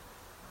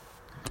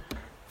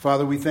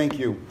Father, we thank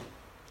you.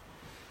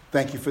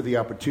 Thank you for the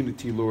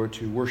opportunity, Lord,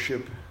 to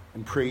worship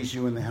and praise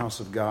you in the house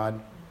of God.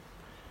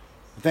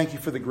 Thank you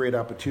for the great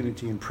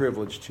opportunity and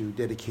privilege to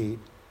dedicate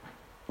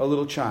a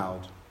little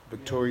child,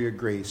 Victoria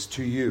Grace,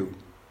 to you,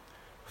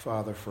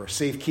 Father, for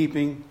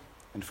safekeeping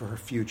and for her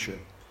future.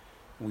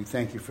 And we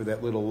thank you for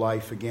that little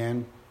life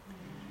again,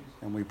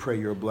 and we pray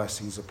your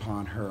blessings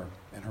upon her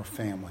and her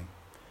family.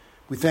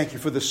 We thank you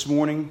for this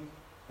morning,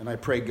 and I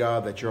pray,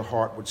 God, that your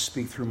heart would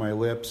speak through my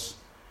lips,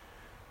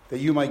 that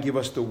you might give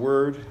us the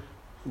word,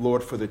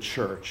 Lord, for the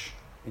church.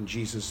 In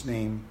Jesus'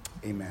 name,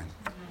 amen.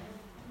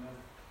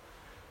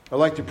 I'd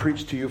like to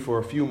preach to you for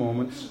a few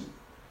moments.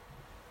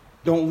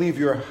 Don't leave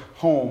your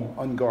home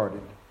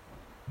unguarded.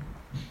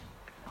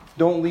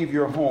 Don't leave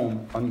your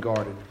home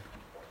unguarded.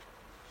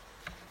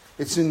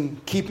 It's in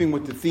keeping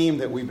with the theme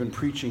that we've been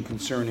preaching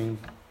concerning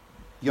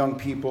young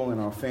people and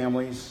our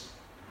families,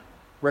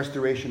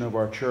 restoration of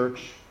our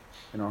church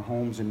and our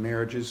homes and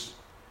marriages.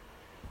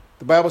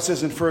 The Bible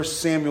says in 1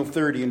 Samuel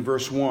 30 in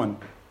verse 1,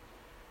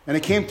 "And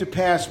it came to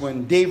pass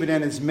when David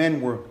and his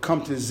men were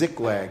come to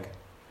Ziklag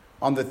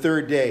on the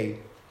third day,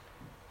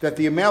 that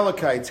the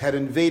Amalekites had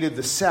invaded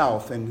the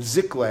south and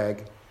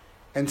Ziklag,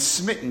 and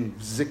smitten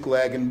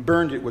Ziklag and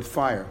burned it with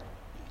fire,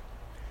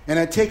 and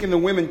had taken the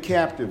women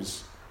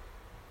captives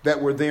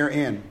that were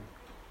therein.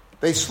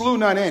 They slew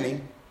not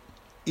any,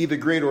 either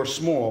great or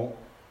small,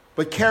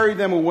 but carried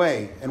them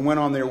away and went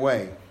on their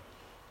way.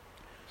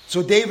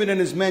 So David and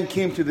his men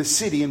came to the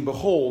city, and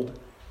behold,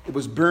 it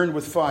was burned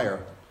with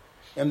fire,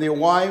 and their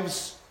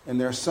wives and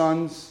their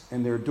sons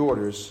and their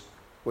daughters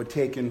were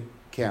taken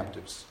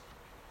captives."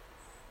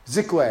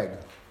 Ziklag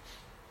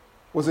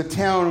was a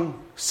town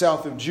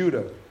south of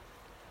Judah,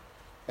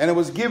 and it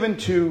was given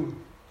to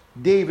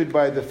David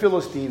by the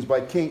Philistines,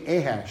 by King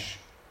Ahash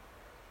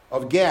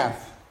of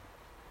Gath,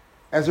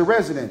 as a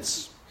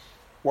residence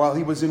while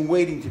he was in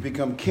waiting to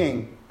become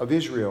king of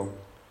Israel.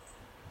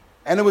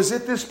 And it was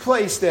at this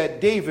place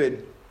that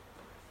David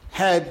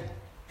had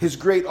his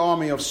great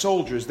army of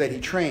soldiers that he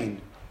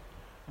trained,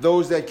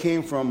 those that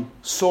came from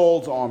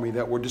Saul's army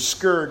that were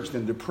discouraged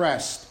and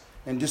depressed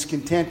and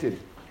discontented.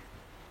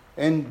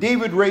 And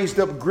David raised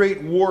up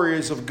great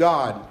warriors of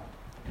God,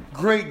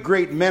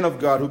 great men of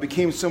God who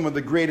became some of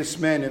the greatest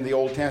men in the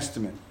Old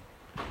Testament.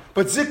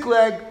 But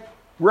Ziklag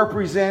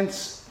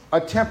represents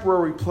a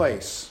temporary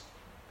place.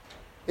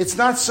 It's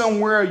not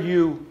somewhere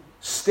you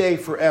stay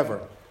forever.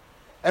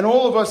 And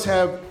all of us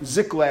have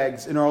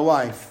Ziklags in our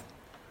life,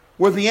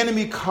 where the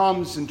enemy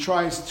comes and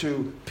tries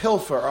to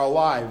pilfer our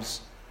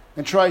lives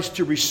and tries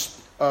to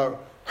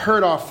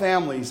hurt our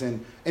families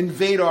and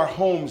invade our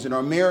homes and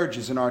our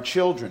marriages and our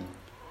children.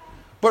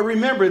 But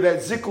remember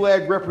that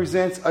Ziklag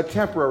represents a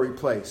temporary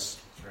place.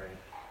 Right.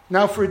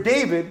 Now for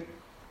David,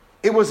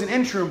 it was an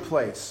interim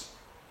place.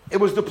 It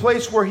was the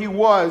place where he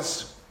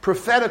was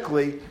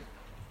prophetically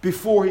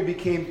before he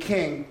became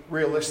king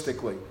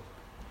realistically.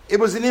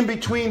 It was an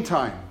in-between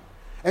time.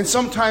 And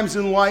sometimes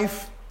in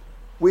life,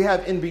 we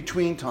have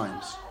in-between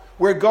times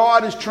where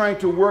God is trying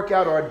to work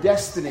out our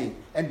destiny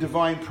and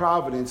divine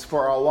providence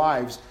for our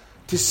lives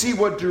to see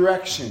what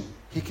direction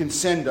he can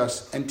send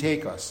us and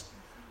take us.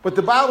 But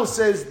the Bible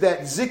says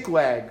that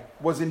Ziklag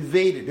was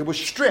invaded. It was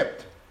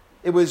stripped.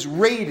 It was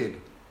raided.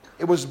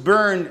 It was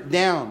burned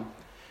down.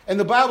 And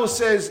the Bible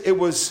says it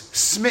was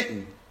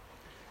smitten.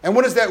 And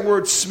what does that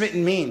word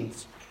smitten mean?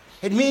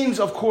 It means,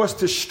 of course,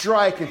 to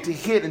strike and to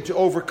hit and to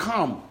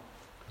overcome.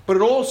 But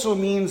it also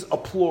means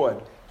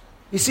applaud.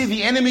 You see,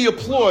 the enemy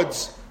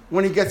applauds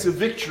when he gets a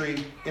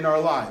victory in our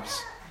lives.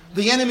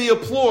 The enemy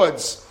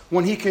applauds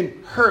when he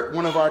can hurt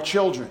one of our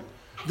children.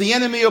 The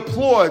enemy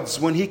applauds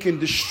when he can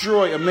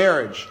destroy a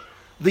marriage.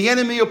 The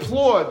enemy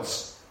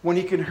applauds when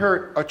he can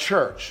hurt a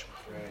church.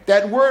 Right.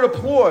 That word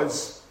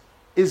applause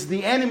is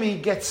the enemy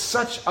gets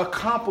such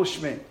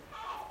accomplishment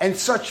and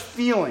such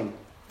feeling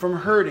from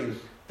hurting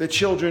the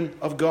children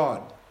of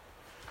God.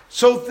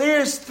 So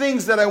there's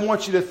things that I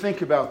want you to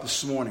think about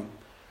this morning.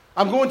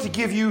 I'm going to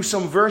give you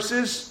some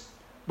verses,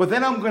 but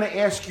then I'm going to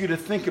ask you to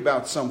think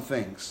about some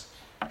things.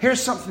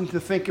 Here's something to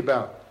think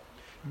about.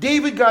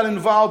 David got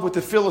involved with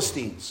the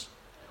Philistines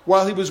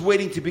while he was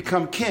waiting to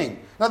become king.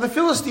 Now the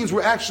Philistines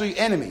were actually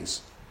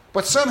enemies,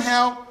 but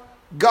somehow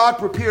God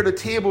prepared a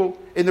table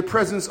in the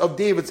presence of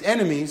David's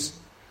enemies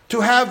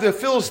to have the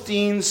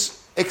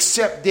Philistines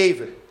accept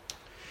David.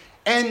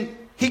 And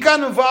he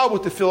got involved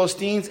with the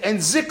Philistines,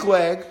 and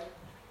Ziklag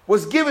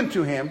was given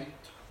to him,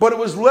 but it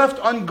was left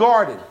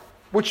unguarded,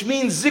 which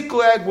means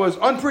Ziklag was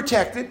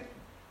unprotected,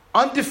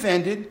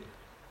 undefended,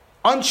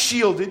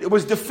 unshielded. It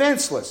was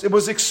defenseless. It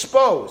was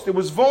exposed. It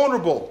was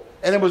vulnerable,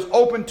 and it was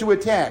open to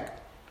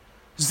attack.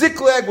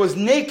 Ziklag was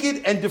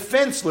naked and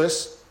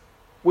defenseless,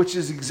 which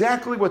is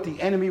exactly what the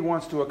enemy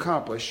wants to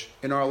accomplish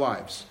in our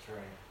lives.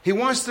 Right. He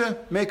wants to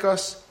make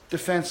us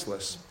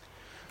defenseless.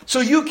 So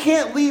you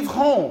can't leave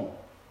home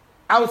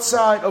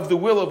outside of the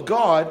will of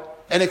God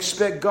and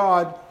expect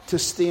God to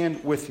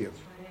stand with you.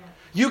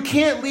 You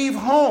can't leave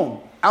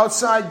home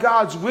outside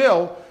God's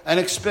will and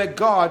expect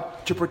God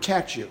to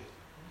protect you.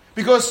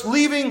 Because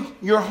leaving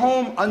your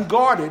home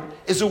unguarded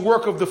is a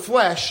work of the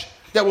flesh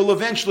that will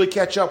eventually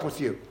catch up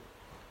with you.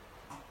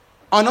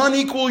 An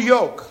unequal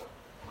yoke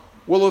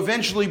will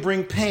eventually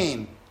bring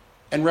pain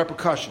and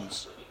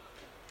repercussions.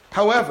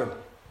 However,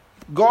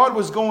 God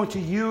was going to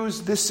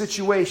use this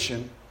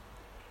situation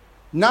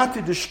not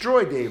to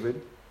destroy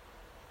David,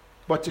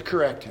 but to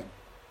correct him.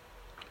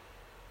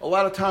 A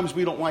lot of times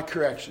we don't like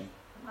correction.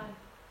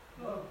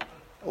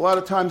 A lot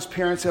of times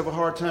parents have a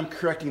hard time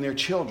correcting their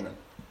children.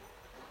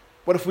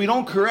 But if we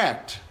don't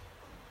correct,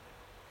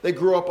 they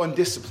grow up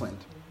undisciplined.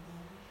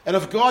 And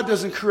if God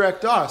doesn't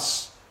correct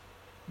us,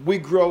 we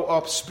grow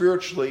up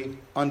spiritually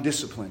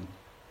undisciplined.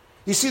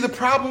 You see, the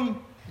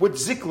problem with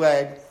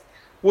Ziklag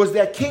was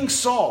that King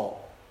Saul,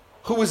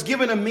 who was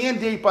given a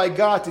mandate by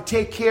God to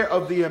take care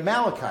of the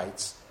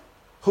Amalekites,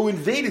 who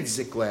invaded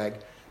Ziklag,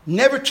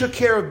 never took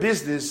care of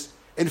business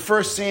in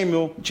 1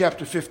 Samuel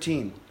chapter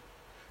 15.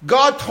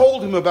 God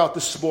told him about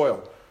the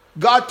spoil.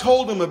 God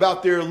told him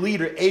about their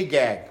leader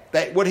Agag,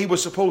 that what he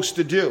was supposed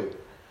to do.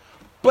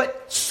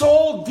 But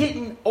Saul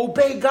didn't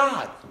obey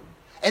God.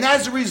 And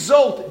as a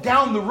result,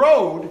 down the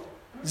road,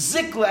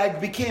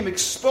 Ziklag became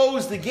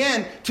exposed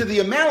again to the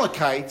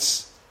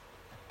Amalekites,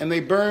 and they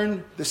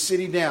burned the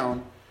city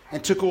down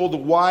and took all the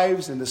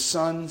wives and the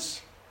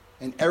sons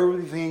and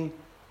everything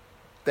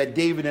that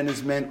David and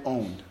his men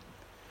owned.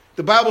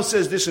 The Bible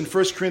says this in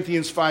 1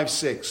 Corinthians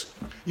 5:6.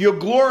 Your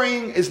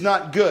glorying is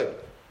not good.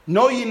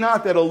 Know ye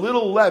not that a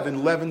little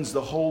leaven leavens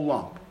the whole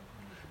lump?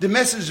 The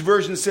Message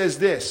version says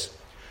this.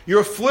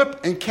 Your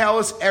flip and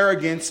callous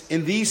arrogance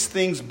in these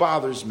things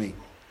bothers me.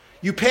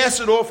 You pass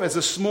it off as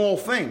a small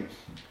thing,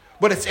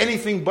 but it's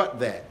anything but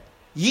that.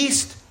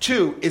 Yeast,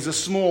 too, is a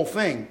small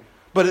thing,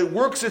 but it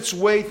works its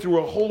way through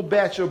a whole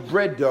batch of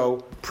bread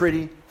dough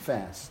pretty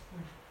fast.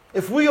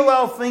 If we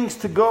allow things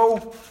to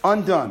go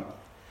undone,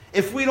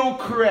 if we don't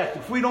correct,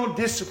 if we don't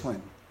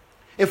discipline,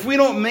 if we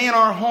don't man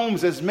our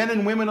homes as men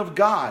and women of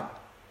God,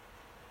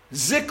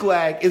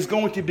 Ziklag is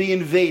going to be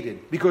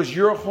invaded because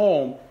your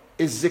home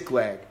is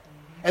Ziklag.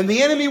 And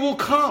the enemy will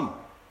come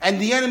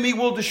and the enemy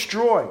will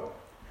destroy.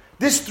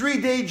 This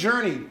 3-day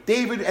journey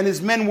David and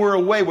his men were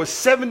away was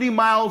 70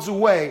 miles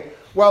away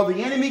while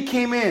the enemy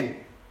came in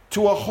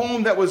to a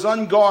home that was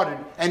unguarded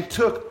and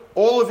took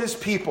all of his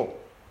people,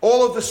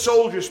 all of the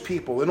soldiers'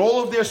 people, and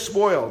all of their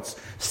spoils.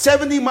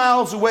 70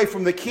 miles away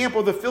from the camp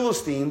of the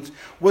Philistines,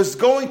 was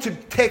going to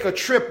take a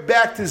trip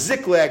back to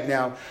Ziklag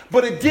now.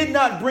 But it did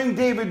not bring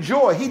David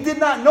joy. He did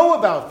not know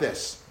about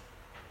this.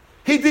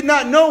 He did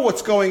not know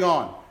what's going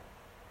on.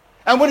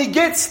 And when he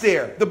gets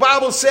there, the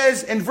Bible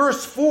says in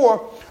verse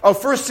 4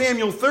 of 1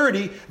 Samuel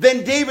 30,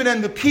 then David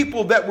and the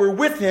people that were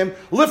with him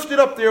lifted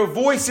up their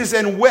voices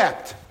and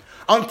wept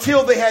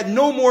until they had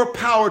no more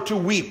power to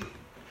weep.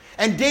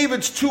 And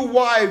David's 2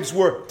 wives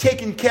were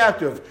taken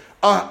captive,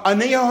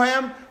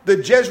 Ahinoam the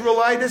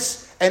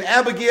Jezreelitess and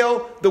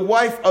Abigail, the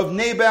wife of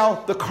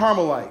Nabal the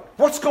Carmelite.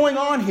 What's going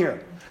on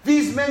here?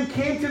 These men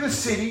came to the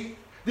city.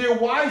 Their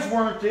wives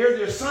weren't there.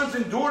 Their sons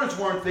and daughters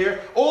weren't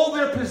there. All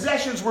their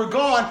possessions were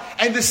gone.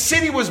 And the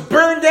city was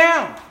burned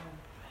down.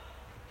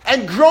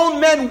 And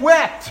grown men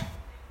wept.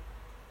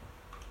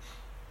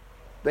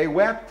 They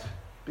wept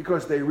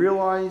because they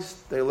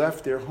realized they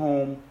left their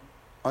home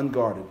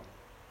unguarded.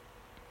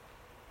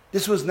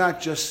 This was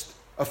not just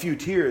a few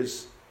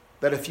tears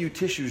that a few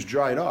tissues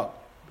dried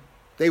up.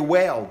 They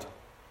wailed.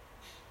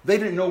 They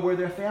didn't know where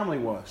their family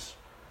was.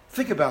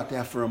 Think about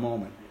that for a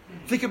moment.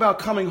 Think about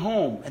coming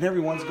home and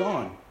everyone's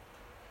gone.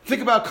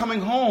 Think about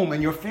coming home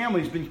and your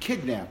family's been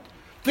kidnapped.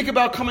 Think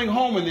about coming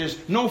home and there's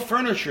no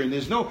furniture and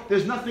there's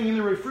nothing in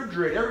the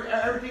refrigerator.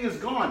 Everything is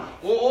gone.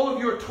 All of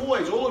your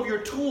toys, all of your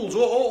tools,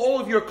 all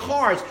of your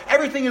cars,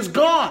 everything is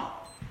gone.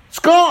 It's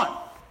gone.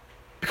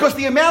 Because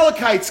the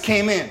Amalekites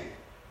came in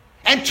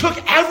and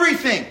took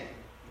everything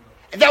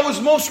that was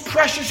most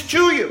precious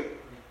to you.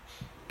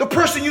 The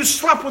person you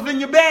slept with in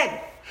your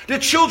bed. The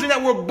children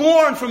that were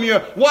born from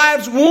your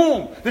wife's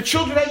womb. The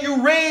children that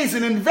you raised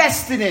and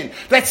invested in.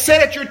 That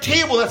sat at your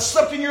table, that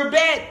slept in your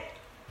bed.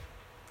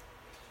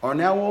 Are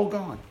now all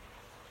gone.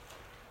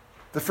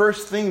 The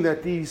first thing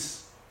that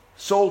these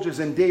soldiers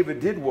and David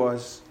did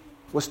was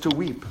to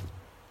weep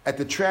at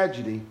the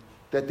tragedy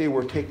that they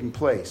were taking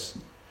place.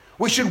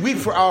 We should weep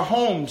for our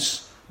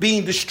homes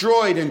being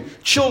destroyed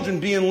and children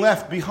being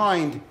left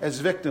behind as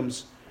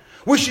victims.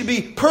 We should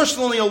be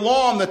personally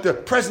alarmed at the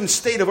present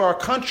state of our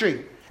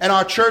country and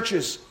our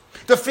churches.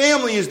 The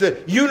family is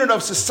the unit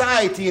of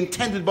society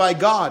intended by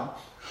God.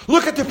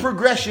 Look at the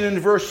progression in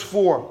verse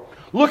 4.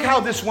 Look how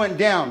this went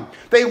down.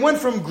 They went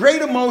from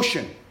great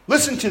emotion.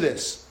 Listen to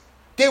this.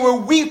 They were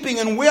weeping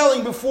and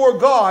wailing before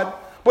God,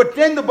 but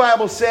then the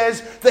Bible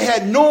says they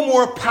had no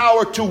more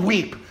power to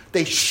weep.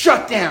 They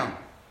shut down.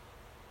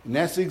 And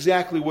that's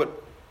exactly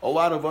what a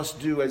lot of us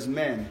do as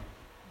men.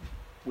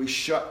 We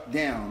shut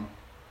down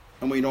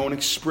and we don't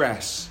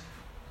express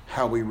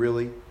how we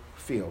really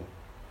feel.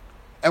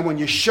 And when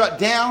you shut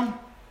down,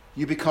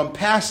 you become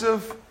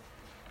passive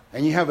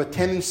and you have a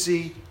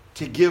tendency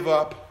to give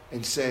up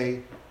and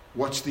say,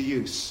 what's the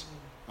use?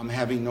 I'm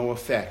having no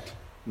effect.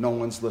 No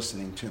one's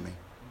listening to me.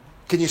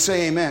 Can you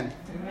say amen?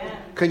 Amen.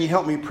 Can you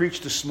help me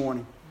preach this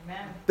morning?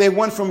 Amen. They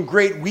went from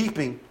great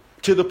weeping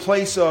to the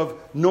place of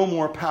no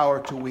more power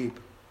to weep.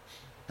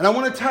 And I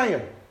want to tell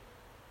you,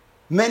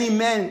 many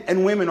men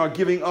and women are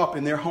giving up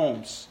in their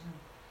homes.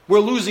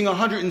 We're losing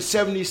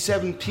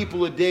 177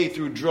 people a day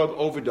through drug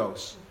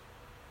overdose.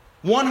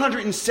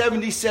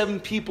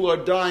 177 people are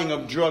dying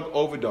of drug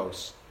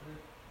overdose.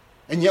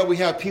 And yet we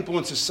have people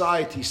in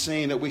society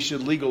saying that we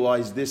should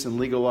legalize this and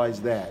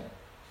legalize that.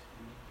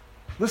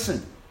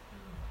 Listen,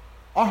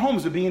 our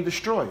homes are being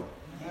destroyed.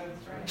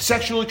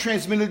 Sexually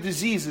transmitted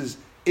diseases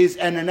is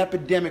at an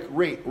epidemic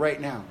rate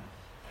right now.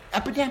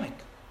 Epidemic.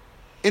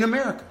 In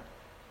America.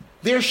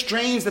 There are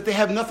strains that they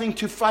have nothing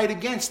to fight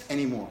against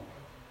anymore.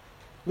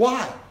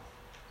 Why?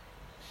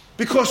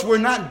 Because we're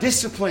not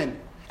disciplined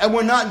and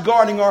we're not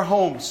guarding our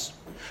homes.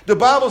 The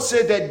Bible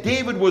said that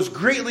David was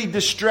greatly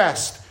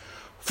distressed,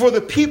 for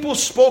the people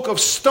spoke of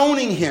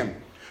stoning him,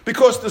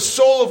 because the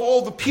soul of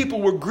all the people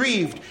were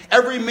grieved,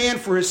 every man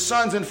for his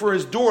sons and for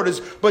his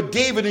daughters. But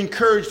David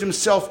encouraged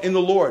himself in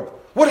the Lord.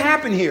 What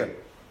happened here?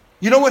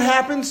 You know what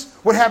happens?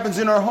 What happens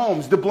in our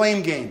homes? The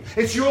blame game.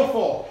 It's your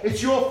fault.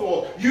 It's your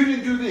fault. You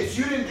didn't do this.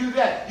 You didn't do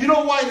that. You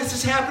know why this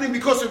is happening?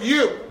 Because of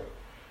you.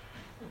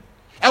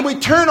 And we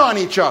turn on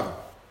each other.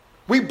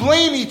 We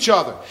blame each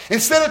other.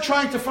 Instead of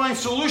trying to find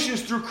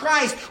solutions through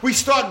Christ, we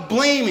start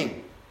blaming.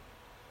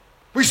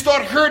 We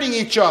start hurting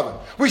each other.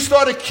 We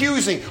start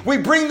accusing. We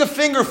bring the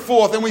finger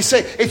forth and we say,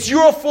 it's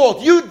your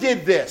fault. You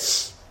did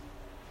this.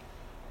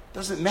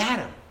 Doesn't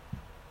matter.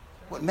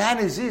 What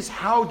matters is,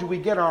 how do we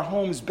get our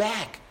homes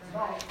back?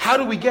 How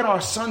do we get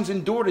our sons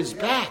and daughters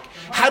back?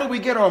 How do we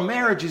get our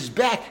marriages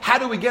back? How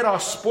do we get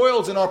our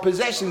spoils and our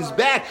possessions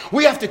back?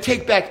 We have to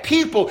take back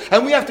people,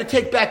 and we have to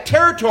take back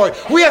territory.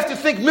 We have to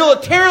think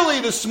militarily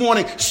this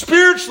morning,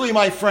 spiritually,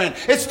 my friend.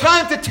 It's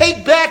time to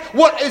take back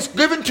what is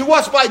given to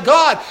us by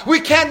God.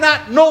 We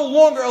cannot no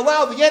longer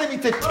allow the enemy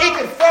to take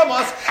it from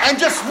us and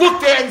just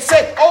look there and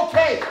say,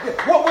 okay,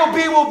 what will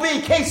be, will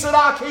be. Que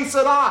sera, que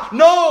sera.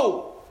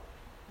 No.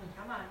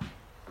 Come on.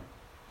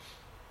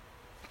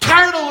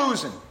 Tired of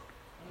losing.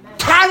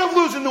 Tired of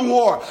losing the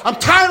war. I'm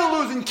tired of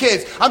losing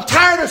kids. I'm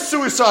tired of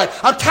suicide.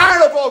 I'm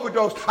tired of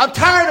overdose. I'm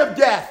tired of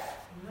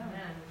death.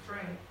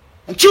 Amen.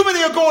 And too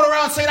many are going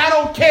around saying, I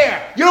don't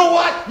care. You know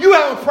what? You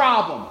have a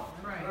problem.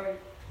 Right.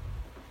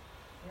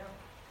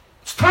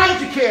 It's time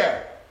to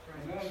care.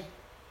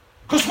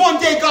 Because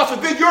one day, God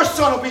forbid, your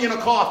son will be in a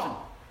coffin.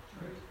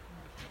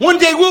 One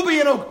day we'll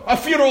be in a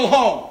funeral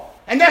home.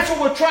 And that's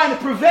what we're trying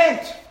to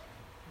prevent.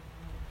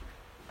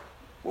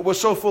 Well, we're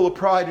so full of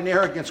pride and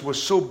arrogance. We're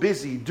so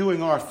busy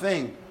doing our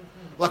thing,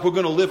 like we're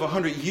going to live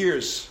 100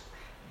 years.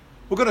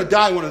 We're going to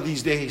die one of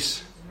these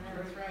days.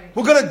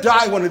 We're going to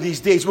die one of these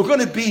days. We're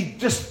going to be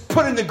just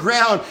put in the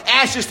ground,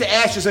 ashes to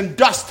ashes and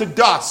dust to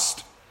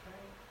dust.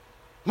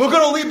 We're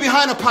going to leave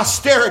behind a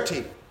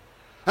posterity.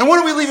 And what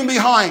are we leaving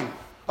behind?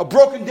 A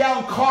broken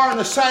down car on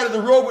the side of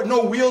the road with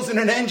no wheels and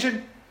an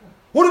engine?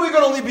 What are we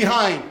going to leave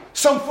behind?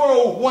 Some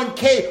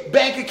 401k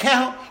bank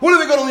account? What are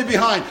we going to leave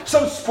behind?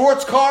 Some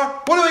sports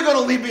car? What are we going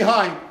to leave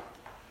behind?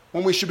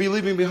 When we should be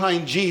leaving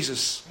behind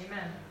Jesus.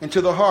 Amen.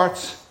 Into the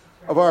hearts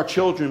of our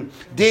children.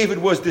 David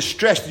was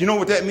distressed. You know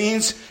what that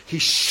means? He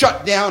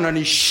shut down and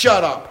he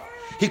shut up.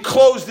 He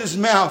closed his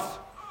mouth.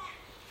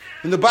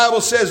 And the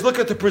Bible says, look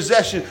at the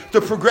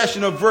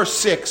progression of verse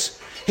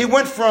 6. He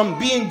went from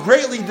being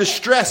greatly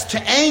distressed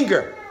to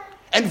anger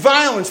and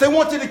violence. They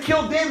wanted to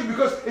kill David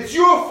because it's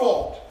your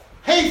fault.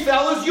 Hey,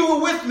 fellas, you were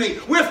with me.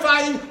 We're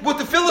fighting with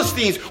the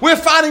Philistines. We're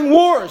fighting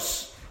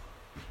wars.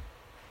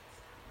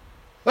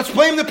 Let's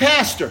blame the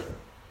pastor.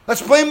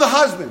 Let's blame the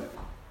husband.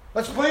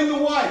 Let's blame the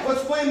wife.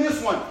 Let's blame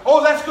this one.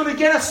 Oh, that's going to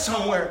get us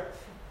somewhere.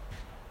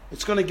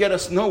 It's going to get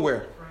us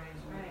nowhere.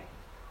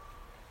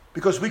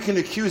 Because we can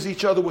accuse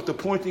each other with the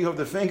pointing of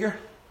the finger,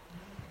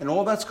 and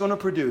all that's going to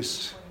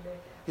produce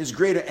is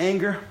greater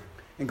anger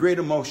and great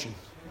emotion.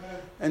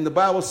 And the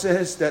Bible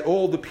says that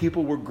all the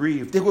people were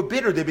grieved. They were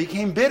bitter. They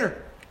became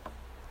bitter.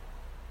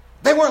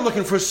 They weren't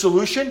looking for a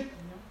solution.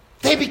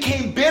 They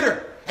became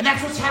bitter. And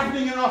that's what's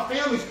happening in our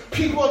families.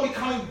 People are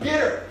becoming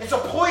bitter. It's a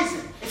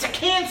poison. It's a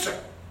cancer.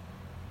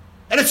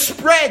 And it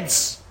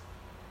spreads.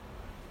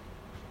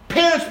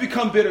 Parents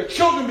become bitter.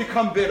 Children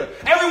become bitter.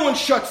 Everyone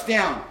shuts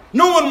down.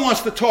 No one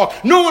wants to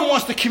talk. No one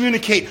wants to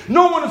communicate.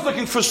 No one is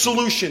looking for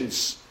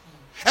solutions.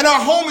 And our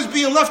home is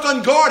being left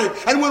unguarded.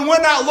 And when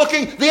we're not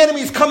looking, the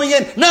enemy is coming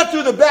in, not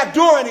through the back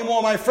door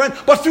anymore, my friend,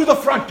 but through the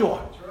front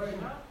door.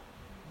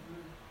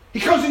 He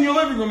comes in your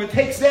living room and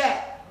takes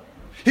that.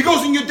 He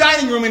goes in your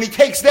dining room and he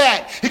takes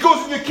that. He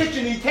goes in your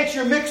kitchen and he takes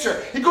your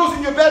mixer. He goes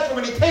in your bedroom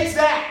and he takes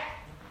that.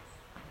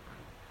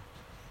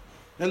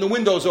 And the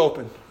window's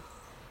open.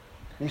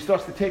 And he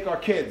starts to take our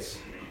kids.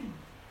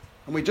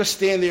 And we just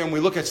stand there and we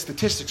look at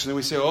statistics and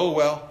we say, oh,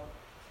 well,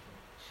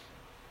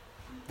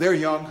 they're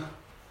young.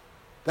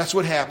 That's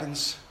what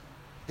happens.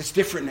 It's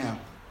different now.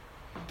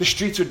 The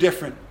streets are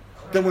different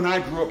than when I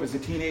grew up as a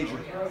teenager.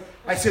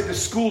 I said the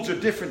schools are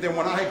different than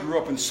when I grew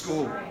up in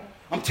school.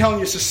 I'm telling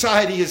you,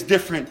 society is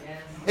different.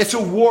 It's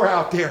a war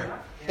out there.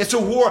 It's a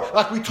war,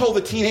 like we told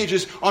the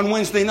teenagers on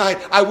Wednesday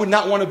night. I would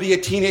not want to be a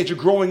teenager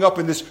growing up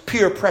in this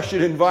peer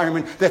pressured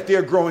environment that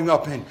they're growing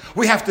up in.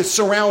 We have to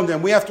surround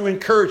them. We have to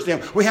encourage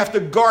them. We have to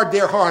guard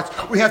their hearts.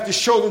 We have to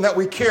show them that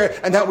we care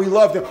and that we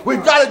love them.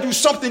 We've got to do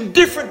something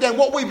different than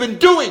what we've been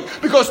doing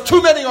because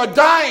too many are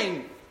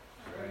dying.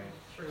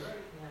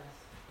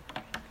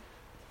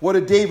 What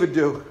did David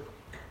do?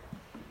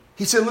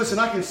 He said, listen,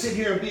 I can sit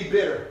here and be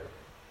bitter.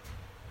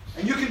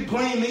 And you can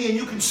blame me and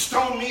you can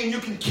stone me and you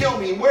can kill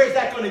me. And where is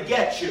that going to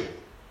get you?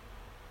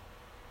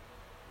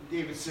 And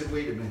David said,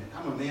 wait a minute.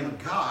 I'm a man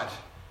of God.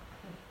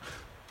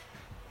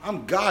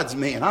 I'm God's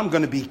man. I'm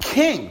going to be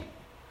king.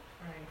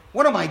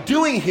 What am I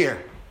doing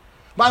here?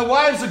 My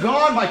wives are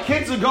gone. My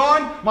kids are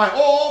gone.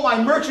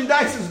 My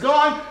merchandise is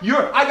gone.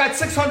 I got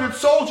 600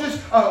 soldiers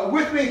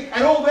with me,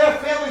 and all their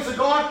families are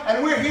gone.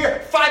 And we're here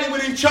fighting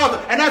with each other.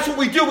 And that's what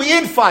we do. We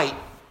infight.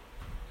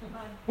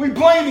 We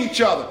blame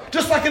each other.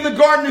 Just like in the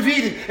Garden of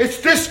Eden.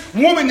 It's this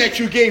woman that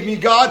you gave me,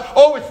 God.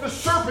 Oh, it's the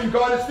serpent,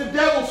 God. It's the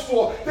devil's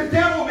fault. The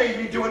devil made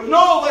me do it.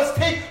 No, let's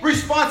take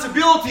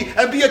responsibility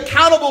and be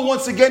accountable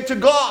once again to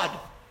God.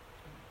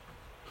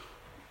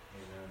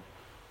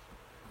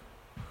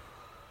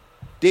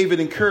 David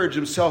encouraged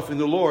himself in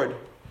the Lord.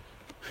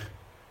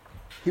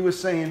 He was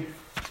saying,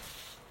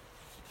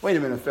 wait a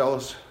minute,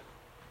 fellas.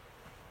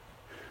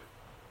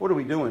 What are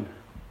we doing?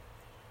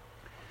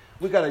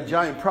 We got a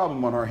giant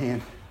problem on our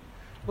hand.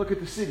 Look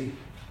at the city.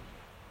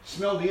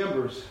 Smell the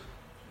embers.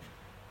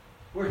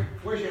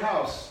 Where's your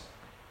house?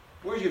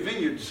 Where's your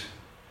vineyards?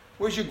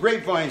 Where's your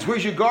grapevines?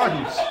 Where's your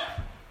gardens?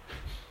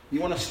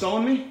 You want to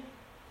stone me?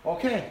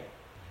 Okay.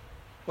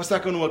 What's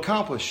that going to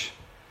accomplish?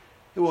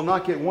 It will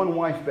not get one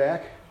wife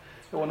back.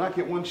 It will not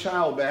get one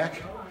child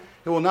back.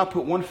 It will not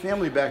put one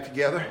family back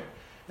together.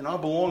 And our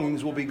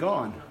belongings will be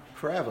gone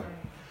forever.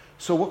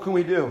 So what can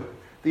we do?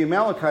 The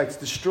Amalekites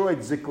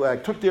destroyed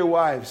Ziklag, took their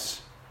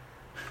wives.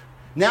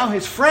 Now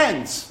his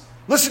friends,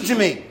 listen to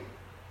me.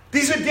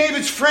 These are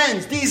David's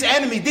friends, these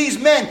enemies, these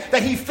men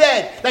that he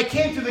fed, that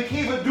came to the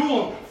cave of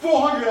Adullam,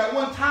 400 at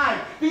one time.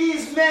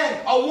 These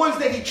men are ones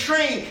that he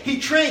trained,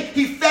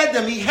 he fed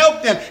them, he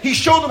helped them, he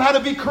showed them how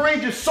to be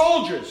courageous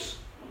soldiers.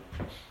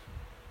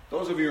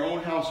 Those of your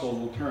own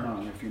household will turn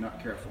on you if you're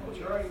not careful.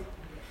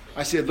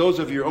 I said those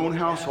of your own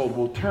household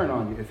will turn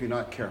on you if you're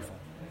not careful.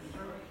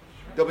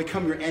 They'll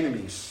become your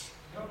enemies.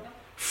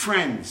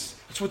 Friends.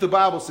 That's what the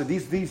Bible said.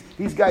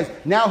 These guys,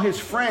 now his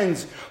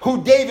friends,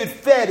 who David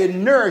fed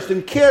and nourished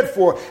and cared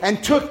for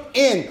and took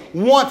in,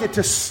 wanted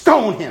to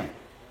stone him.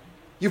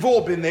 You've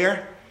all been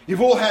there.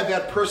 You've all had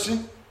that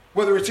person,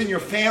 whether it's in your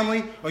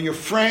family or your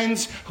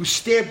friends, who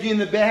stabbed you in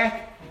the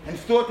back and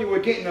thought they were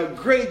getting a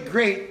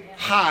great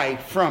high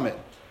from it.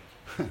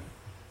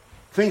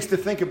 Things to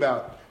think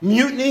about.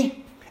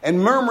 Mutiny and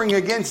murmuring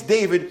against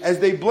David as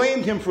they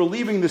blamed him for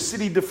leaving the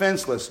city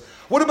defenseless.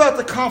 What about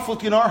the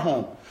conflict in our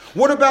home?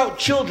 What about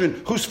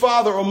children whose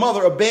father or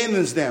mother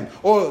abandons them,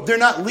 or they're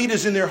not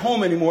leaders in their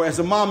home anymore as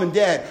a mom and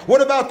dad?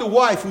 What about the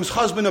wife whose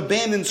husband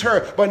abandons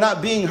her by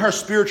not being her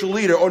spiritual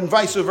leader, or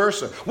vice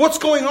versa? What's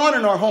going on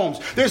in our homes?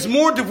 There's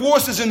more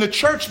divorces in the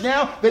church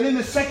now than in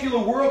the secular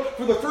world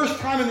for the first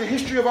time in the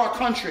history of our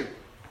country.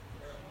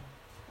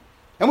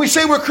 And we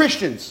say we're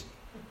Christians.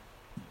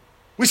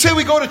 We say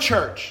we go to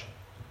church.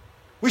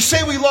 We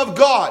say we love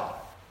God.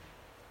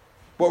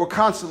 But we're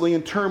constantly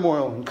in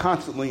turmoil and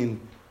constantly in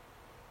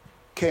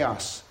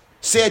chaos.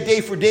 Sad day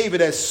for David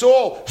as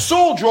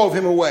Saul drove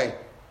him away.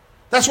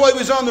 That's why he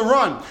was on the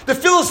run. The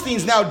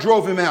Philistines now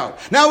drove him out.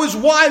 Now his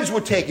wives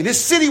were taken.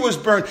 His city was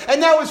burned. And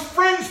now his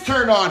friends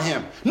turned on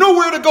him.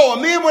 Nowhere to go.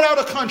 A man without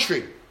a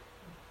country.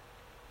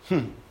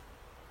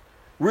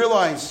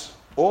 Realize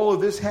all of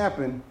this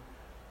happened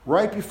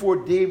right before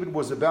David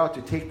was about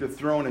to take the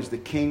throne as the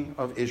king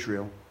of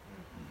Israel.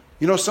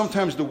 You know,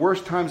 sometimes the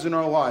worst times in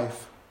our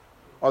life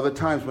are the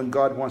times when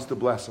God wants to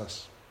bless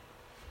us.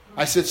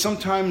 I said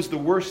sometimes the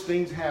worst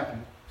things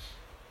happen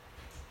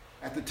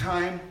at the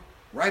time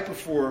right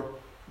before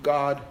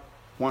God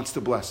wants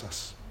to bless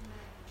us.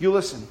 You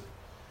listen.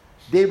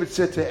 David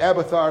said to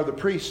Abiathar the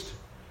priest,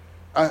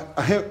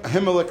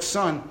 Ahimelech's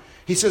son,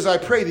 he says, I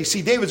pray thee.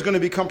 See, David's going to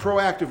become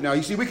proactive now.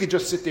 You see, we could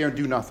just sit there and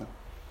do nothing.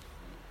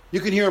 You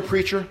can hear a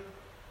preacher.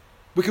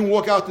 We can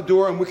walk out the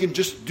door and we can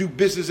just do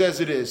business as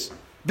it is.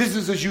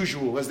 Business as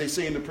usual, as they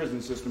say in the prison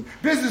system.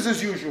 Business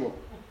as usual.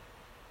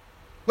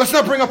 Let's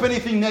not bring up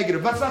anything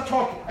negative. Let's not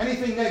talk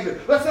anything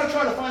negative. Let's not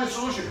try to find a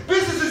solution.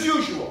 Business as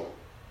usual.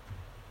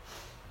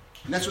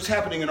 And that's what's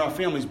happening in our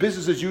families.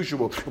 Business as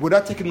usual. We're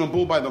not taking the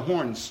bull by the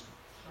horns.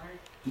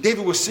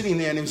 David was sitting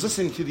there and he was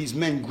listening to these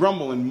men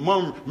grumble and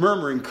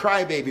murmur and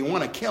crybaby,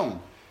 want to kill him.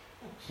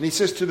 And he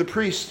says to the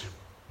priest,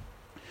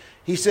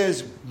 he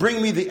says,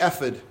 bring me the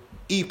ephod,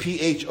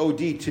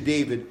 E-P-H-O-D, to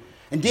David.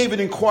 And David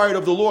inquired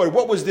of the Lord,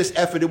 what was this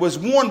ephod? It was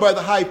worn by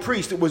the high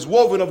priest. It was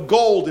woven of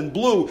gold and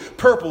blue,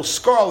 purple,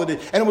 scarlet,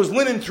 and it was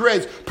linen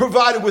threads,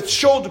 provided with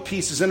shoulder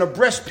pieces and a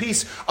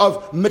breastpiece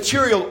of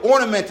material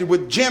ornamented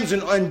with gems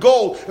and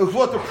gold. It was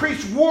what the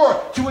priest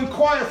wore to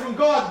inquire from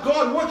God.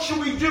 God, what should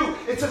we do?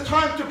 It's a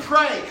time to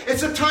pray.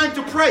 It's a time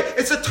to pray.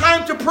 It's a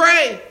time to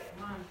pray.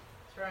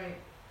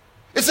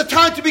 It's a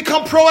time to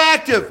become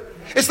proactive.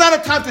 It's not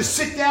a time to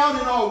sit down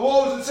in our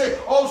woes and say,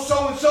 oh,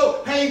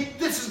 so-and-so, hey,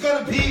 this is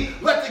going to be,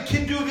 let the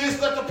kid do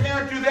this, let the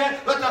parent do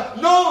that.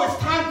 No, it's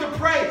time to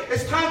pray.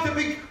 It's time to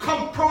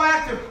become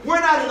proactive. We're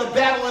not in a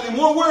battle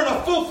anymore. We're in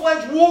a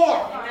full-fledged war.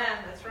 Amen.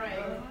 That's right.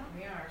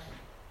 We are.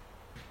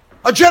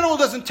 A general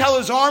doesn't tell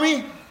his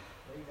army,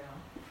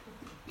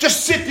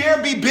 just sit there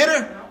and be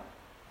bitter.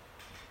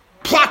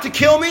 Plot to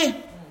kill me?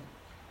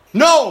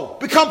 No,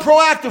 become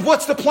proactive.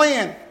 What's the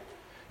plan?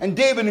 And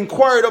David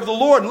inquired of the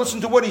Lord, and listen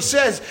to what he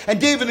says.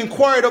 And David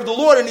inquired of the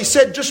Lord, and he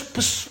said, just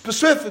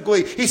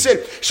specifically, he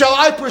said, shall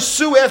I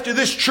pursue after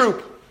this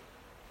troop?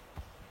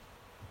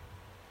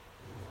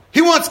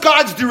 He wants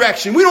God's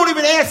direction. We don't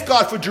even ask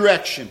God for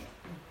direction.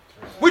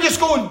 We just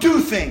go and do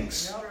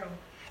things.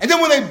 And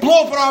then when they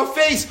blow up in our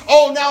face,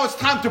 oh, now it's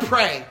time to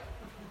pray.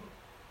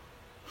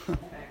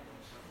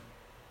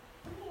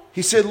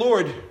 He said,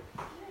 Lord,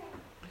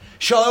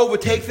 shall I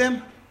overtake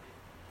them?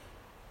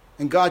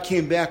 And God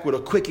came back with a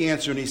quick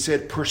answer, and he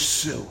said,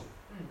 pursue.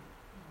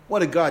 What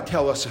did God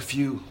tell us a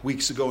few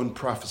weeks ago in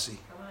prophecy?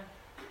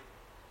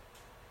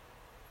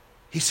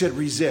 He said,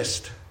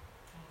 resist.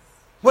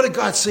 What did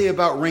God say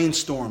about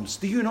rainstorms?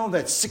 Do you know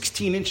that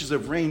 16 inches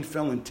of rain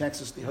fell in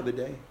Texas the other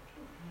day?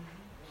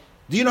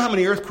 Do you know how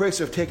many earthquakes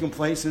have taken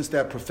place since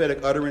that prophetic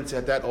utterance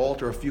at that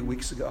altar a few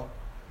weeks ago?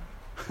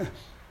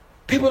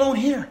 People don't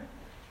hear.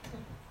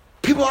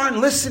 People aren't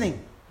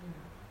listening.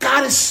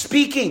 God is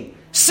speaking.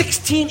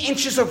 16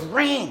 inches of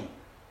rain.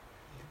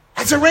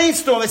 That's a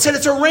rainstorm. They said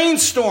it's a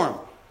rainstorm.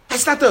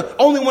 That's not the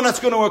only one that's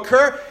going to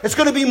occur. It's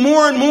going to be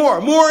more and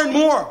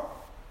more.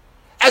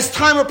 As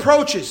time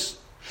approaches,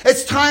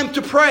 it's time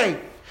to pray.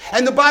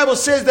 And the Bible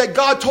says that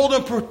God told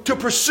him to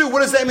pursue.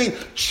 What does that mean?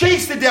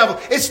 Chase the devil.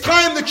 It's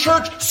time the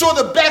church saw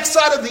the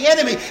backside of the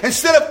enemy.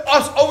 Instead of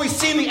us always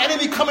seeing the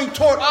enemy coming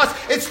toward us,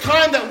 it's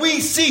time that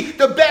we see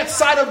the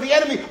backside of the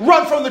enemy.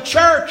 Run from the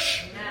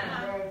church.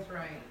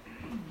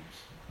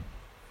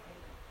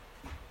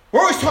 We're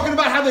always talking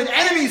about how the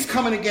enemy's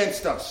coming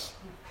against us.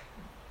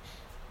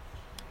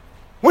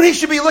 When he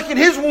should be licking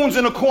his wounds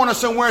in a corner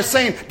somewhere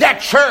saying,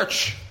 that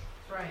church,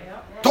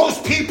 those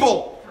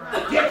people,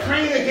 they're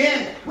praying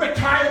again. We're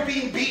tired of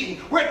being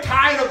beaten. We're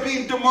tired of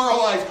being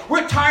demoralized.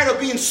 We're tired of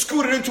being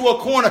scooted into a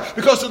corner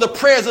because of the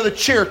prayers of the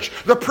church,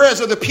 the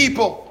prayers of the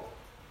people.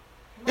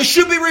 It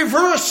should be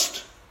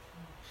reversed.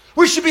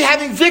 We should be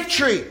having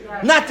victory,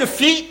 not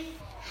defeat.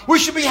 We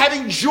should be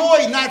having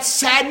joy, not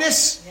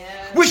sadness.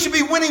 We should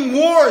be winning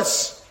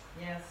wars.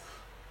 Yes,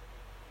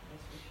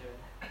 we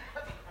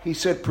should. He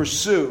said,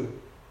 pursue.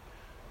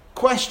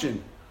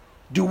 Question,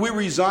 do we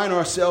resign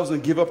ourselves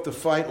and give up the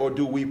fight, or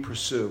do we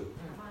pursue?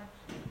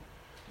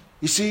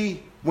 You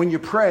see, when you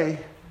pray,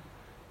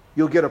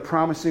 you'll get a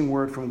promising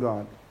word from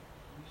God.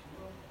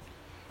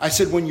 I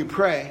said, when you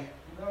pray,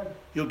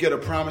 you'll get a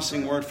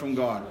promising word from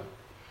God.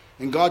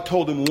 And God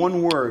told him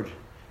one word,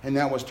 and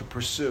that was to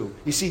pursue.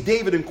 You see,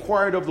 David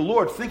inquired of the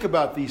Lord. Think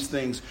about these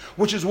things,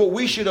 which is what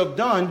we should have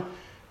done,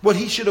 what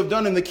he should have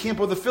done in the camp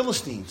of the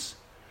Philistines.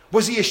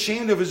 Was he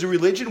ashamed of his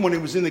religion when he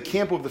was in the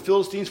camp of the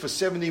Philistines for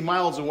 70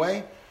 miles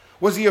away?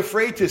 Was he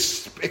afraid to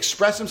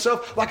express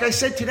himself? Like I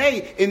said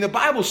today in the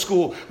Bible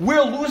school,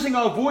 we're losing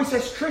our voice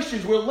as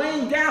Christians. We're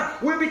laying down.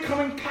 We're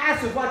becoming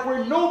passive like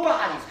we're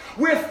nobodies.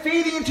 We're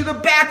fading into the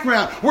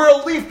background. We're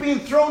a leaf being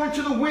thrown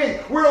into the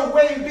wind. We're a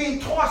wave being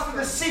tossed to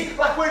the sea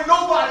like we're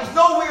nobodies.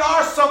 No, we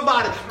are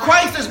somebody.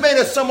 Christ has made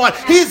us someone.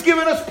 He's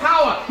given us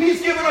power.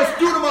 He's given us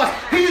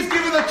dunamis. He's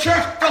given the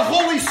church the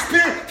Holy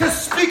Spirit to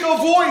speak a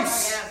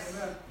voice.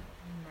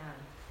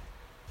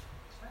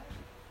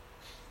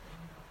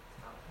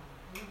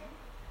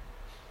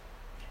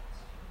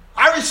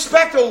 I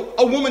respect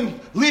a woman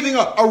leaving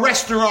a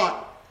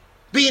restaurant,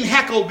 being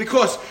heckled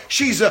because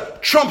she's a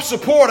Trump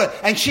supporter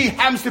and she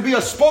happens to be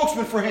a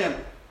spokesman for him.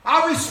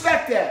 I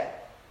respect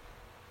that.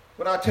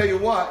 But I'll tell you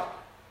what,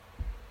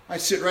 I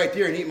sit right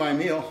there and eat my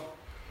meal.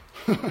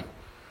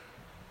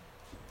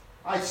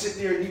 I sit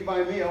there and eat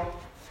my meal.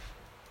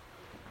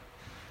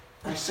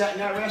 I sat in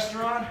that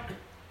restaurant.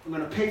 I'm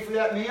going to pay for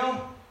that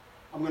meal.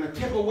 I'm going to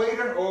tip a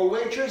waiter or a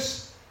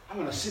waitress. I'm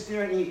going to sit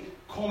there and eat.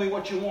 Call me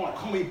what you want.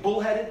 Call me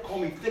bullheaded. Call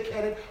me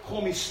thick-headed.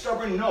 Call me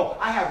stubborn. No,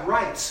 I have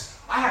rights.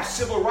 I have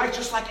civil rights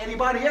just like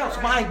anybody else.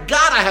 My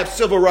God, I have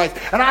civil rights.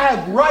 And I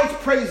have rights,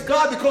 praise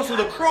God, because of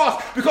the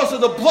cross, because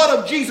of the blood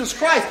of Jesus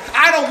Christ.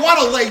 I don't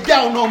want to lay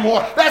down no more.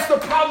 That's the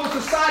problem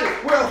with society.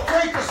 We're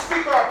afraid to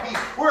speak our piece.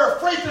 We're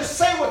afraid to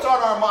say what's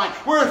on our mind.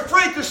 We're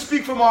afraid to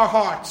speak from our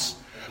hearts.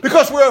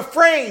 Because we're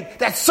afraid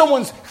that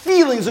someone's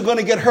feelings are going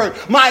to get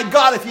hurt. My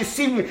God, if you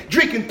see me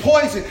drinking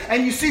poison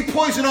and you see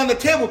poison on the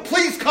table,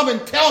 please come and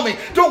tell me.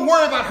 Don't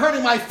worry about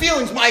hurting my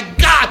feelings. My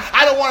God,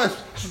 I don't want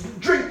to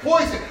drink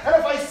poison. And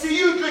if I see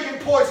you drinking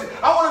poison,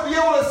 I want to be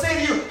able to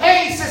say to you,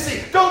 hey,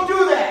 sissy, don't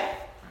do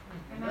that.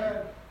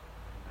 Amen.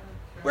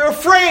 We're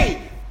afraid.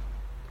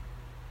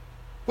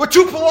 We're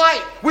too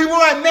polite. We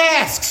wear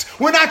masks.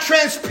 We're not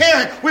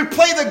transparent. We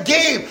play the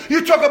game.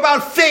 You talk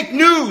about fake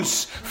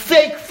news,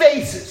 fake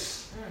faces.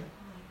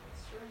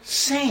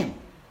 Same.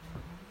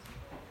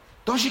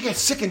 Don't you get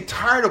sick and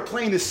tired of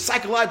playing this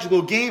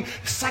psychological game,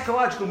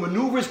 psychological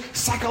maneuvers,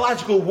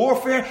 psychological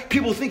warfare?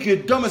 People think you're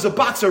dumb as a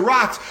box of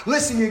rocks.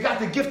 Listen, you got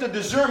the gift of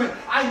discernment.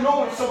 I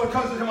know when someone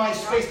comes into my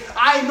space.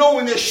 I know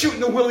when they're shooting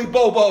the Willy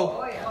Bobo.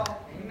 Oh, yeah.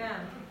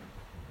 Amen.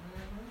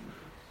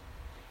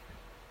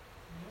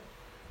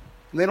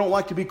 And they don't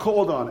like to be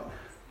called on it.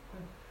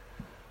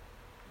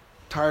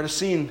 Tired of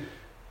seeing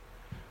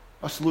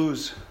us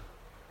lose.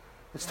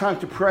 It's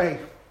time to pray.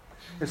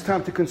 It's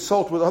time to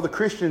consult with other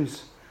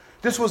Christians.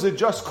 This was a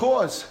just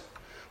cause,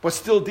 but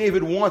still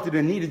David wanted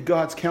and needed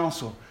God's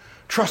counsel.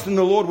 Trust in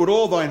the Lord with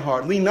all thine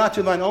heart. Lean not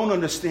to thine own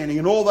understanding.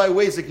 In all thy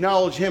ways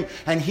acknowledge him,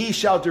 and he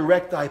shall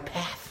direct thy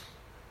path.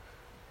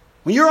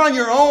 When you're on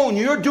your own,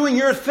 you're doing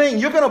your thing,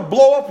 you're going to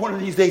blow up one of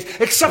these days.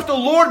 Except the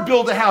Lord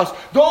build a house.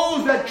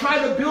 Those that try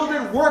to build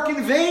it work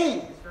in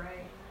vain.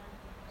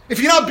 If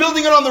you're not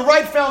building it on the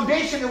right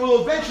foundation, it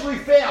will eventually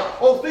fail.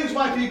 Oh, things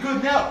might be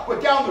good now,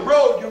 but down the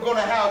road, you're going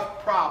to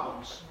have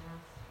problems.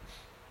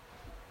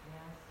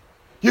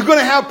 You're going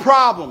to have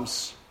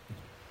problems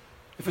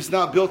if it's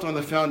not built on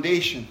the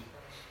foundation.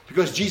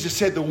 Because Jesus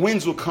said the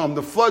winds will come,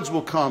 the floods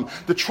will come,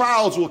 the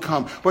trials will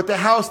come. But the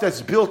house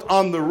that's built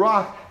on the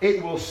rock,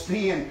 it will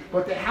stand.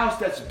 But the house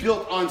that's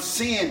built on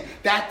sand,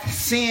 that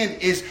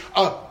sand is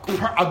a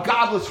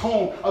godless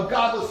home, a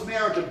godless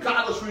marriage, a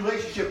godless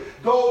relationship.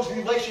 Those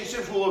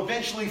relationships will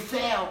eventually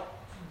fail.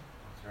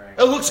 Right.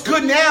 It looks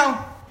good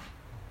now.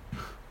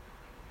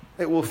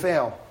 It will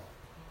fail.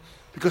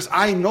 Because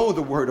I know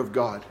the Word of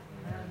God.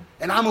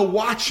 And I'm a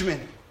watchman.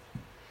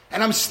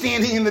 And I'm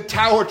standing in the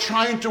tower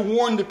trying to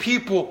warn the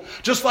people.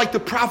 Just like the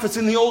prophets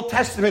in the Old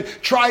Testament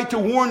tried to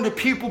warn the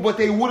people, but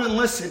they wouldn't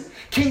listen.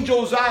 King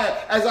Josiah,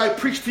 as I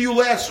preached to you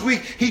last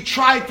week, he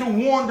tried to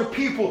warn the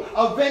people.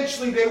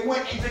 Eventually they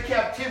went into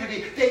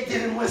captivity. They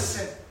didn't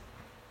listen.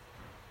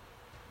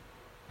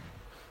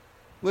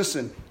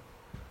 Listen.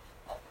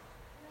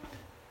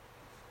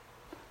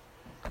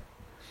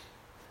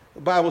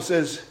 The Bible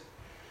says,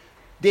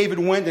 David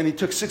went and he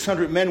took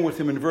 600 men with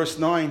him in verse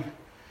 9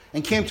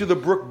 and came to the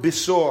brook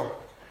Besor,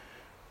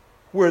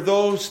 where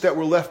those that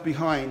were left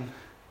behind.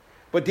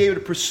 But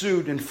David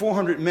pursued, and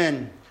 400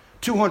 men,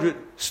 200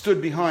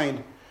 stood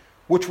behind,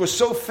 which was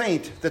so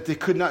faint that they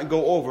could not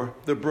go over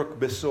the brook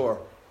Besor.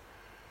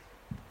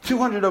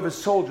 200 of his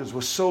soldiers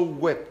were so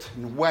whipped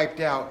and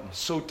wiped out and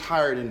so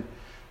tired and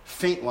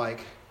faint-like.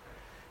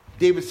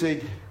 David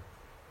said,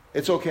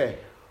 it's okay.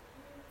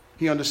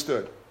 He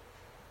understood.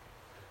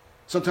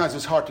 Sometimes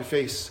it's hard to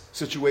face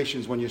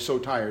situations when you're so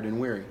tired and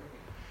weary.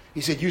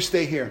 He said, you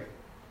stay here.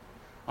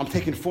 I'm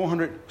taking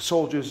 400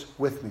 soldiers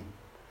with me.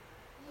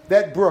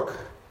 That brook,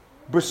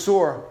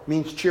 Besor,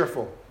 means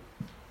cheerful.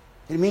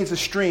 It means a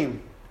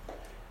stream.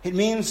 It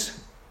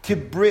means to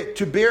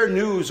bear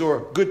news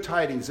or good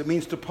tidings. It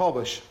means to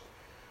publish.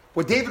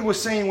 What David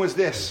was saying was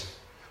this.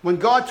 When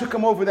God took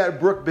him over that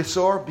brook,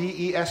 Besor,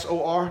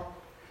 B-E-S-O-R,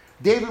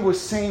 David was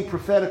saying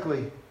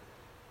prophetically,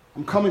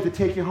 I'm coming to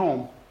take you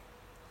home.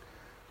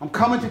 I'm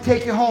coming to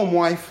take you home,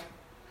 wife.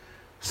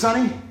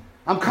 Sonny,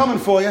 I'm coming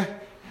for you.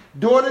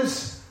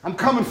 Daughters, I'm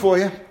coming for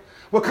you.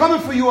 We're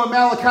coming for you,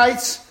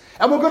 Amalekites,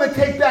 and we're going to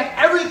take back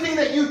everything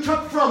that you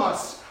took from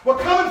us. We're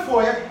coming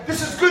for you.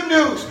 This is good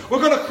news. We're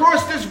going to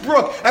cross this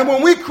brook, and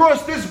when we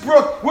cross this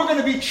brook, we're going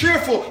to be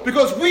cheerful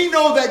because we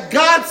know that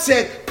God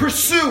said,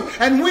 pursue,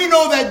 and we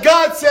know that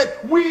God said,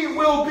 we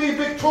will be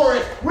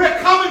victorious. We're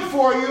coming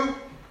for you.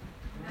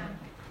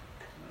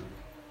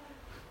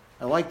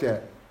 I like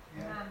that.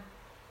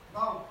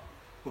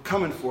 We're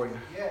coming for you.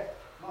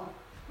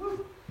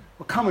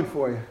 We're coming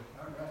for you.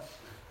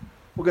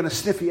 We're going to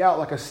sniff you out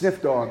like a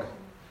sniff dog.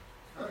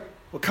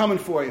 We're coming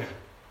for you.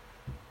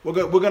 We're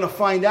going to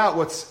find out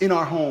what's in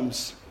our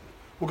homes.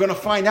 We're going to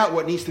find out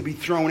what needs to be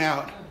thrown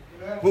out.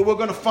 We're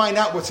going to find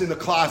out what's in the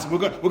closet. We're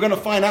going to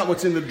find out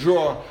what's in the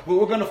drawer.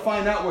 We're going to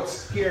find out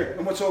what's here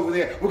and what's over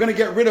there. We're going to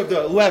get rid of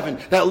the leaven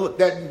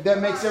that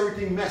makes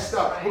everything messed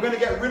up. We're going to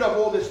get rid of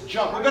all this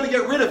junk. We're going to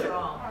get rid of it.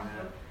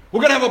 We're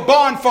going to have a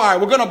bonfire.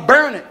 We're going to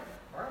burn it.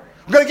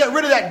 We're going to get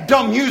rid of that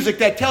dumb music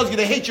that tells you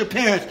to hate your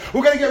parents.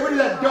 We're going to get rid of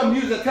that dumb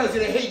music that tells you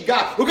to hate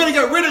God. We're going to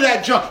get rid of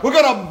that junk. We're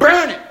going to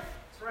burn it.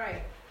 That's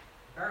right.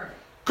 Burn it.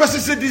 Because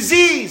it's a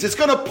disease. It's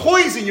going to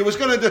poison you. It's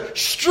going to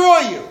destroy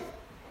you.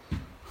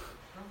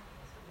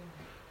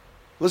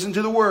 Listen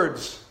to the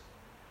words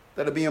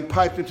that are being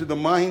piped into the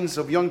minds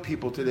of young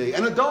people today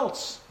and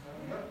adults.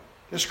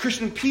 There's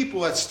Christian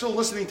people that's still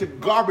listening to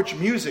garbage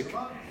music.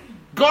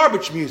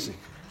 Garbage music.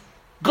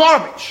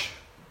 Garbage.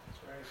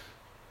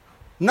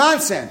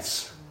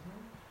 Nonsense.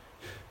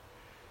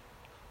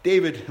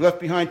 David left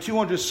behind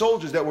 200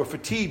 soldiers that were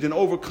fatigued and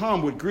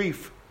overcome with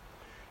grief.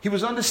 He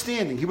was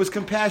understanding. He was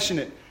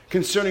compassionate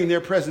concerning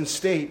their present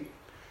state.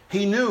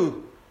 He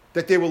knew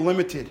that they were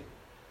limited.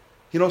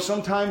 You know,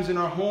 sometimes in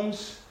our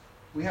homes,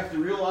 we have to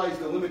realize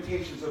the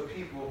limitations of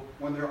people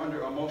when they're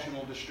under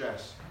emotional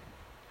distress.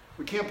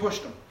 We can't push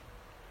them.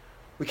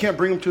 We can't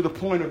bring them to the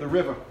point of the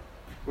river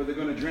where they're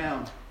going to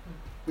drown.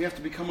 We have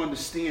to become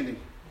understanding.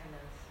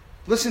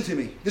 Listen to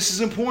me. This is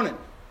important.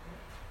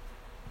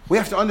 We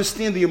have to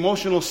understand the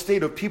emotional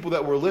state of people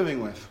that we're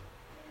living with.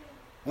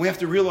 And we have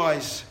to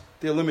realize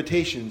their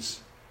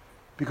limitations,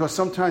 because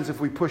sometimes if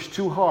we push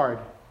too hard,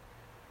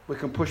 we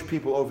can push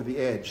people over the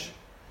edge.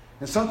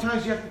 And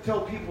sometimes you have to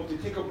tell people to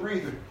take a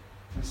breather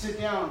and sit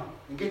down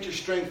and get your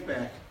strength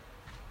back.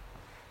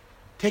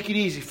 Take it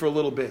easy for a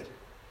little bit.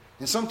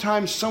 And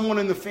sometimes someone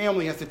in the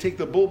family has to take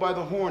the bull by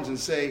the horns and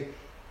say,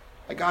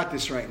 I got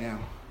this right now.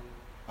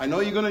 I know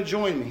you're going to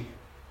join me,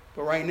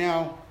 but right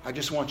now I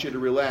just want you to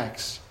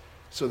relax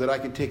so that I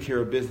can take care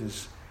of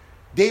business.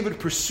 David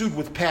pursued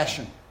with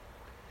passion.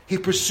 He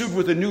pursued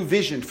with a new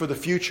vision for the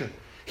future.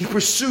 He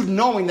pursued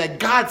knowing that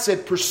God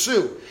said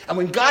pursue. And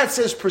when God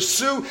says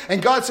pursue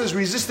and God says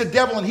resist the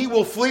devil and he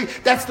will flee,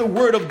 that's the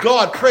word of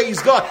God.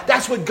 Praise God.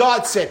 That's what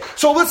God said.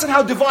 So listen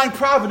how divine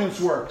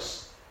providence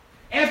works.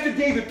 After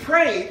David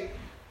prayed,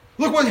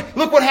 look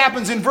what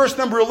happens in verse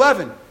number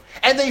 11.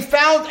 And they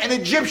found an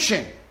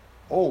Egyptian.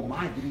 Oh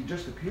my, did he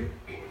just appear?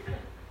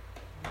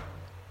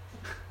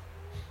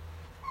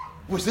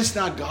 Was this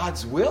not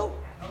God's will?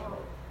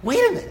 Wait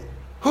a minute.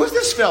 Who's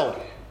this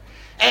fellow?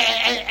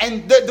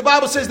 And the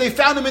Bible says they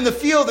found him in the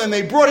field and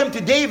they brought him to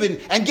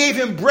David and gave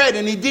him bread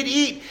and he did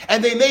eat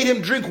and they made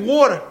him drink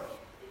water.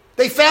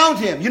 They found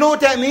him. You know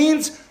what that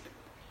means?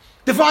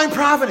 Divine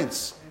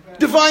providence,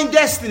 divine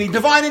destiny,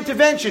 divine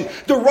intervention,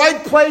 the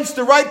right place,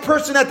 the right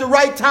person at the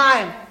right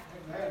time.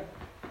 Amen.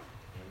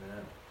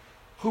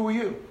 Who are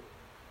you?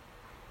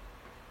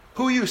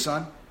 Who are you,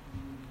 son?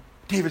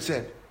 David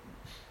said.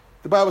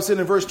 The Bible said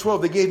in verse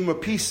 12, they gave him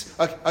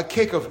a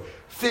cake of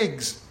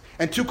figs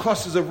and 2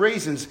 clusters of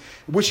raisins,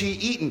 which he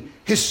had eaten.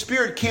 His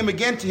spirit came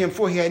again to him,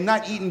 for he had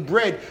not eaten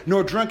bread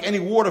nor drunk any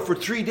water for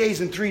 3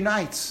 days and 3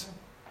 nights.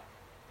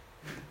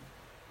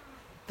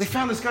 They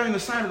found this guy on the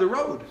side of the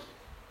road.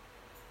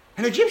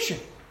 An Egyptian.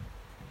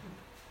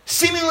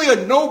 Seemingly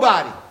a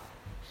nobody.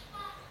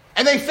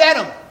 And they fed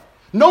him,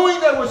 knowing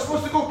that we're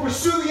supposed to go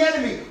pursue the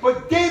enemy.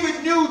 But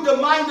David knew the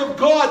mind of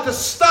God to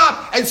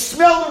stop and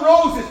smell the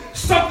roses.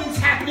 Something's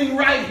happening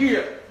right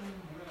here.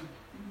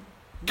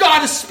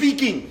 God is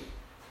speaking.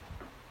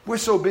 We're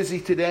so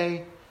busy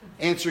today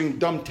answering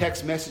dumb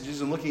text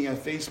messages and looking at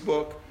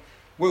Facebook.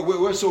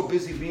 We're so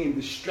busy being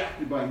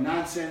distracted by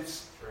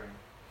nonsense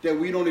that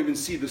we don't even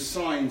see the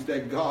signs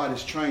that God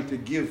is trying to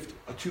give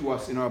to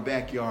us in our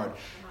backyard.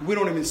 We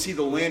don't even see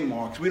the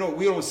landmarks. We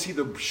don't see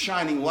the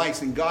shining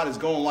lights, and God is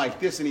going like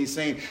this and he's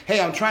saying,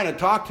 hey, I'm trying to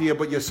talk to you,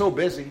 but you're so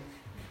busy.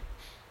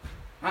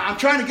 I'm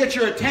trying to get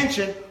your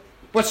attention,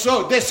 but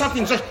so there's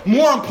something just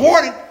more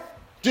important.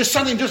 There's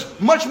something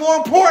just much more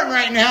important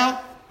right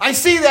now. I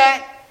see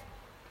that.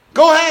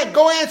 Go ahead.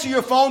 Go answer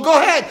your phone.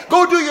 Go ahead.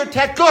 Go do your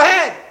text. Go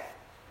ahead.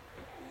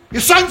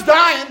 Your son's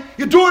dying.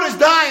 Your daughter's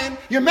dying.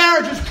 Your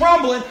marriage is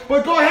crumbling.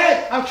 But go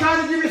ahead. I'm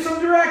trying to give you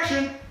some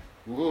direction.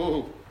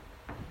 Whoa.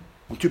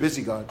 I'm too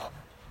busy, God.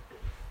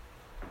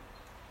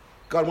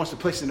 God wants to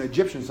place an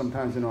Egyptian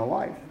sometimes in our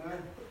life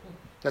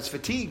that's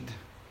fatigued.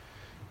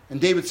 And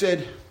David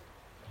said,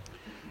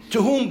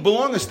 to whom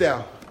belongest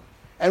thou?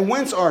 And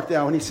whence art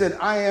thou? And he said,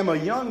 I am a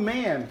young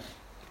man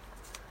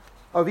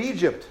of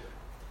Egypt,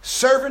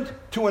 servant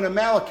to an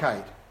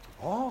Amalekite.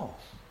 Oh.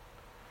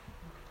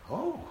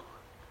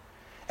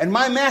 And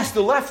my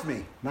master left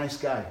me. Nice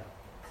guy.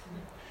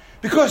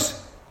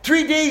 Because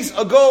 3 days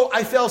ago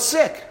I fell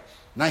sick.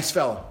 Nice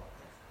fellow.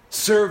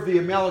 Served the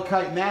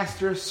Amalekite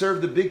master,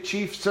 served the big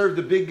chief, served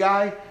the big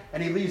guy,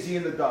 and he leaves you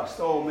in the dust.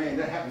 Oh man,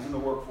 that happens in the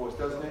workforce,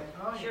 doesn't it?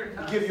 Oh, sure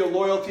does. You give your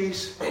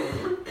loyalties.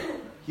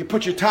 You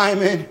put your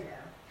time in.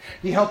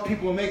 You help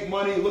people make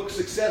money, look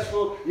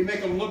successful. You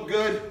make them look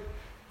good.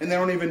 And they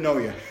don't even know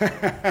you.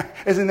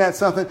 Isn't that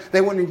something?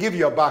 They wouldn't even give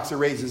you a box of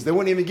raisins. They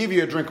wouldn't even give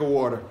you a drink of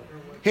water.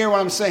 Hear what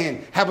I'm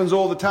saying? Happens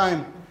all the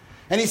time.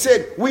 And he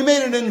said, we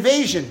made an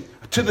invasion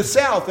to the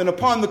south and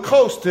upon the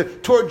coast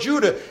toward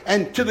Judah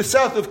and to the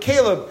south of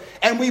Caleb.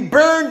 And we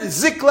burned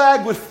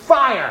Ziklag with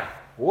fire.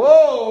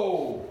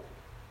 Whoa.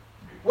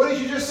 What did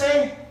you just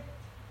say?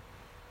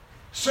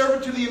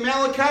 Servant to the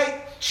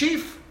Amalekite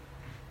chief?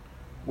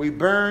 We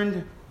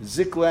burned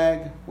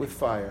Ziklag with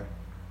fire.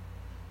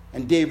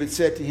 And David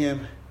said to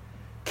him,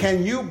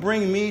 can you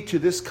bring me to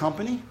this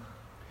company?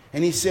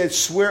 And he said,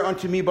 swear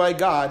unto me by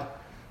God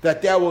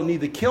that thou wilt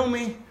neither kill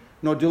me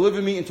nor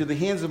deliver me into the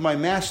hands of my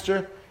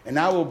master, and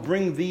I will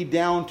bring thee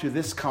down to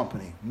this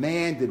company.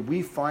 Man, did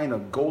we find a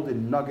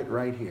golden nugget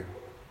right here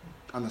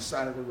on the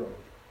side of the road.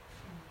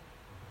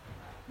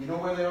 You know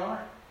where they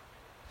are?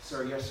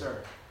 Sir, yes,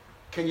 sir.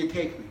 Can you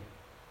take me?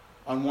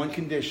 On one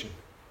condition,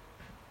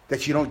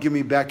 that you don't give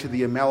me back to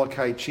the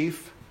Amalekite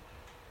chief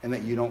and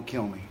that you don't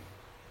kill me.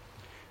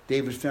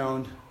 David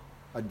found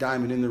a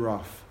diamond in the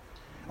rough.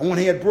 And when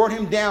he had brought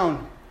him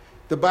down,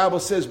 the Bible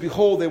says,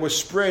 behold, they were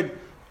spread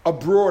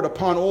abroad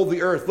upon all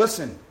the earth.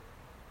 Listen,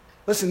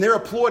 they're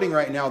applauding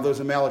right now,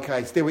 those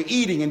Amalekites. They were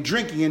eating and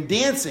drinking and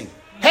dancing.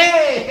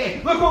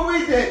 Hey, look what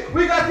we did.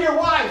 We got their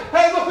wives.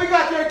 Hey, look, we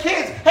got their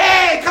kids.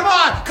 Hey, come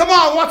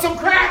on, want some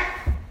crack?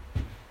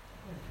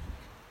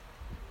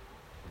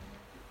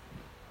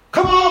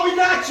 Come on, we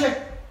got you.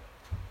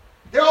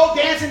 They're all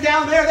dancing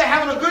down there. They're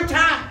having a good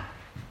time.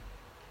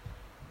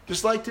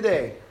 Just like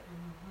today.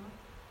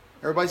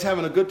 Everybody's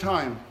having a good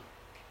time.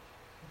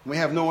 We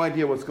have no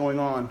idea what's going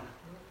on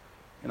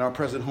in our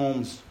present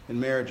homes and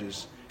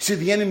marriages. See,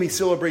 the enemy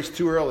celebrates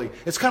too early.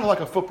 It's kind of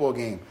like a football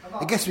game.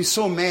 It gets me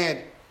so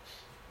mad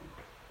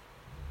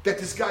that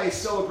this guy is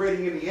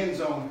celebrating in the end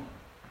zone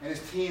and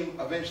his team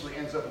eventually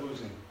ends up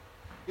losing.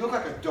 You look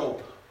like a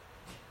dope.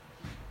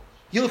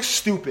 You look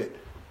stupid.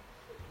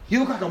 You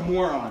look like a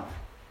moron.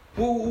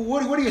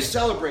 What are you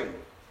celebrating?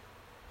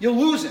 You're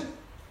losing.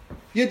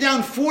 You're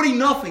down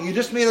 40-0. You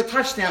just made a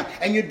touchdown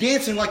and you're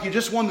dancing like you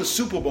just won the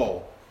Super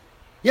Bowl.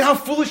 You know how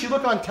foolish you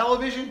look on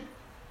television?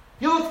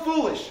 You look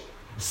foolish.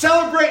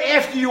 Celebrate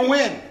after you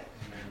win.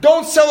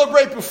 Don't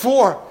celebrate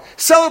before.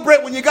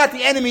 Celebrate when you got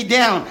the enemy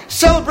down.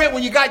 Celebrate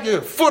when you got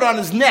your foot on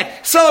his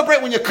neck.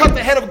 Celebrate when you cut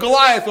the head of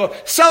Goliath. Or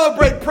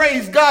celebrate,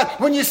 praise God,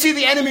 when you see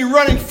the enemy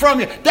running from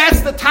you.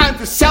 That's the time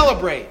to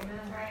celebrate.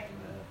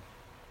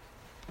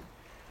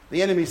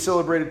 The enemy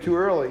celebrated too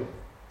early.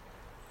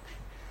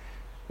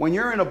 When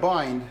you're in a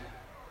bind,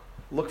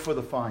 look for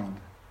the find.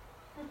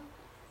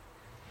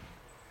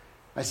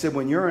 I said,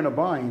 when you're in a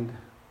bind,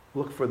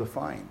 look for the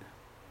find.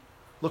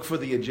 Look for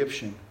the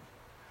Egyptian.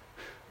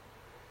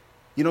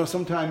 You know,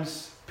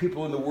 sometimes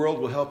people in the world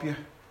will help you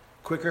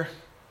quicker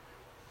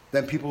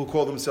than people who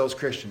call themselves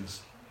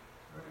Christians.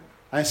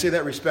 I say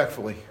that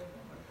respectfully.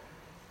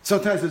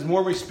 Sometimes there's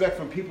more respect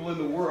from people in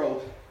the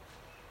world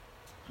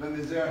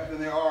than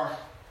there are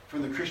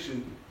from the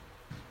Christian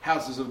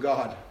houses of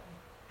God.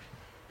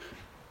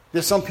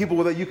 There's some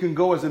people that you can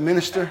go as a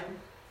minister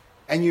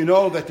and you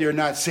know that they're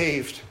not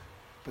saved,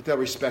 but they'll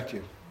respect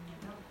you.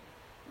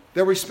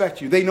 They'll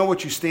respect you. They know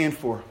what you stand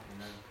for.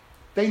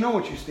 They know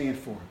what you stand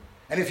for.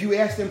 And if you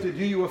ask them to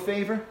do you a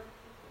favor,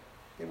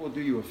 they will do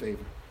you a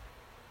favor.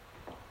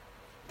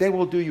 They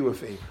will do you a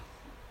favor.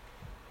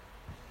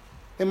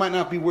 They might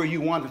not be where you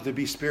want them to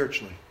be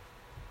spiritually.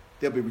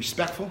 They'll be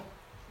respectful.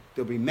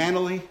 They'll be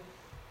manly.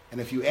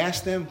 And if you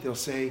ask them, they'll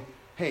say,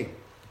 hey,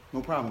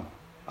 no problem.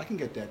 I can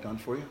get that done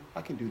for you.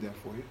 I can do that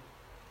for you.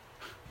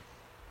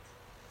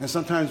 And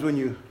sometimes when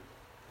you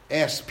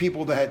ask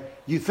people that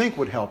you think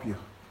would help you,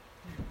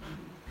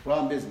 well,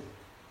 I'm busy.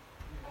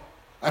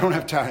 I don't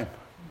have time.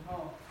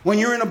 When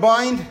you're in a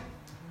bind,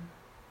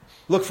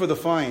 look for the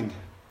find.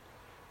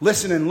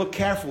 Listen and look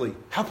carefully.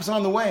 Help is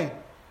on the way.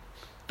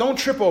 Don't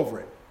trip over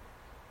it.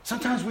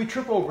 Sometimes we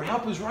trip over.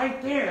 Help is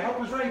right there.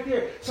 Help is right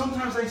there.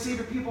 Sometimes I say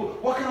to people,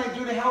 what can I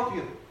do to help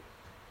you?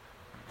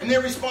 And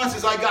their response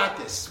is, I got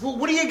this. Well,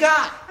 what do you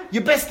got?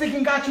 Your best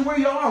thinking got you where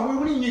you are. What do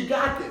you mean you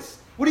got this?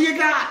 What do you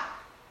got?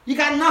 You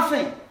got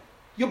nothing.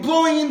 You're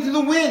blowing into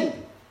the wind.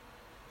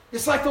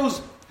 It's like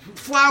those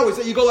flowers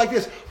that you go like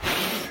this,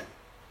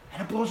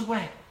 and it blows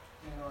away.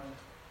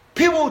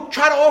 People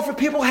try to offer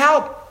people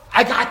help.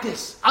 I got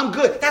this. I'm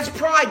good. That's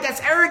pride. That's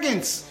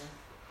arrogance.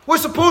 We're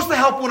supposed to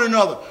help one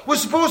another. We're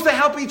supposed to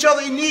help each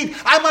other in need.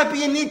 I might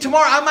be in need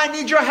tomorrow. I might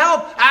need your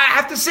help. I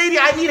have to say to you,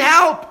 I need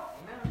help.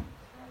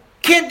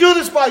 Can't do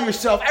this by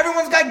yourself.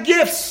 Everyone's got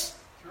gifts.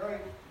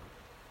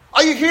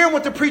 Are you hearing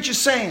what the preacher's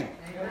saying?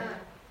 Amen.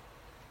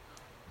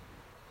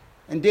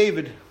 And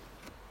David,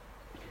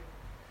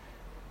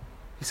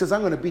 he says,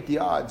 I'm going to beat the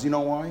odds. You know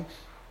why?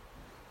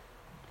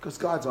 Because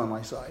God's on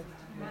my side.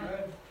 Amen.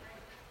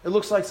 It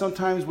looks like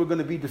sometimes we're going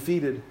to be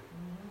defeated,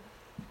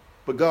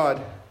 but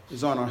God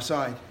is on our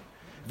side.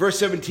 Verse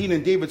 17,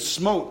 and David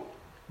smote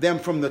them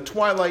from the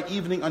twilight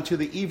evening unto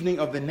the evening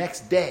of the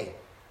next day.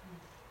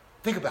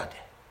 Think about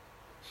that.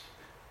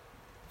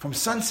 From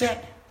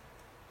sunset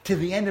to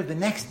the end of the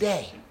next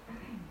day.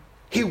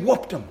 He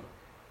whooped them.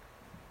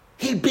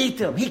 He beat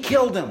them. He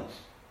killed them.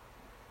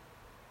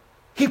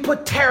 He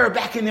put terror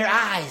back in their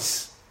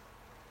eyes.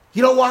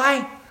 You know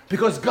why?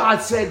 Because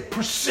God said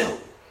pursue.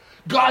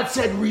 God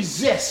said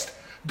resist.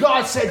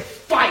 God said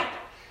fight.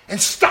 And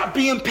stop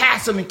being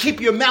passive and keep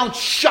your mouth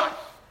shut.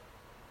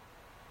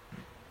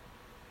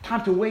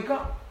 Time to wake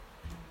up.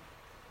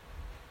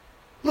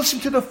 Listen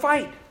to the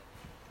fight.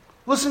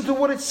 Listen to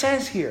what it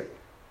says here.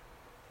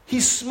 He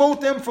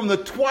smote them from the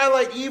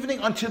twilight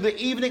evening unto the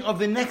evening of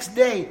the next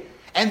day.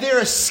 And there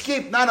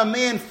escaped not a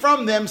man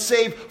from them,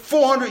 save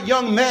 400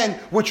 young men,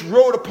 which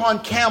rode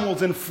upon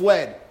camels and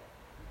fled.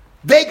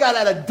 They got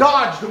out of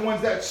Dodge, the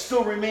ones that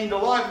still remained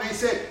alive, and they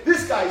said,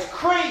 this guy's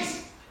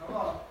crazy.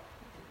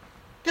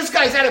 This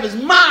guy's out of his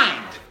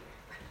mind.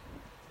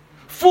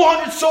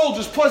 400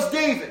 soldiers plus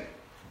David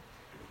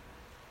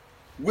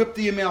whipped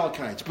the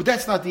Amalekites. But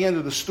that's not the end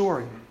of the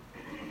story.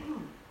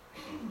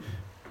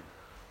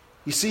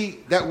 You see,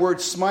 that word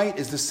smite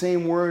is the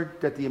same word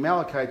that the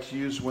Amalekites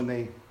used when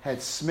they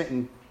had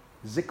smitten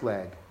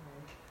Ziklag.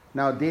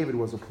 Now David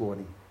was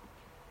applauding.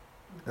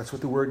 That's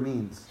what the word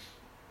means.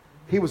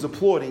 He was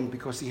applauding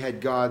because he had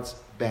God's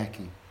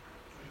backing.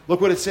 Look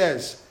what it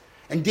says.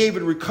 And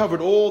David recovered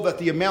all that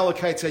the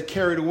Amalekites had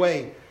carried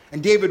away.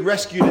 And David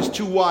rescued his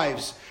 2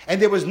 wives. And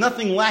there was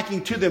nothing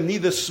lacking to them,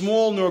 neither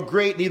small nor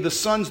great, neither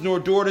sons nor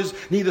daughters,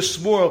 neither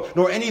spoil,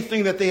 nor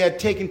anything that they had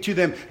taken to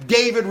them.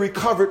 David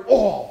recovered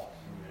all.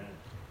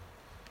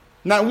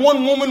 Not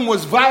one woman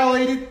was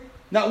violated.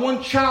 Not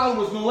one child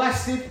was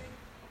molested.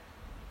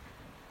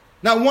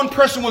 Not one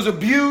person was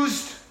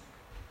abused.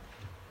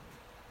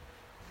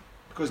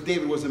 because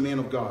David was a man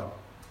of God.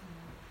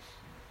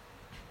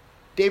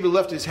 David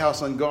left his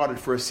house unguarded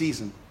for a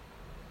season.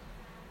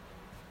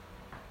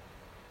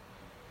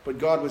 But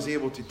God was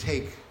able to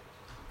take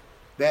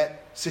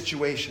that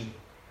situation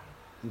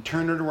and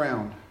turn it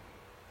around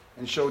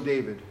and show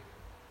David,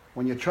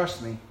 when you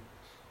trust me,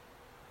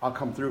 I'll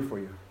come through for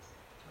you.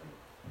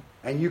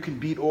 And you can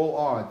beat all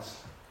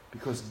odds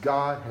because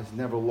God has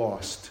never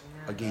lost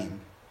a game.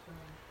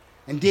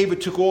 And David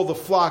took all the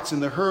flocks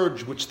and the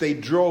herds which they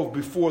drove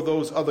before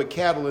those other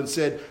cattle and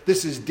said,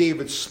 this is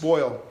David's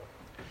spoil.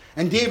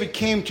 And David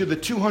came to the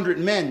 200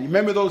 men. You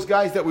remember those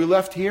guys that we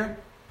left here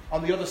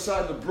on the other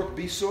side of the brook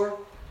Besor?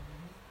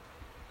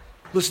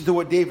 Listen to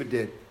what David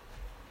did.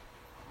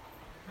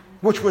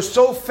 Which were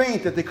so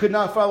faint that they could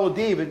not follow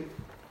David,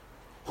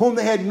 whom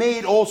they had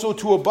made also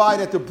to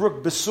abide at the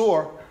brook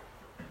Besor.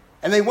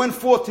 And they went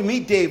forth to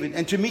meet David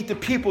and to meet the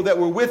people that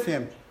were with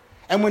him.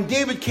 And when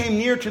David came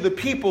near to the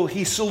people,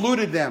 he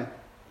saluted them.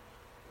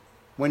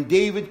 When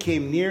David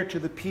came near to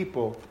the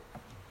people,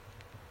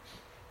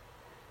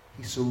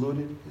 he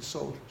saluted his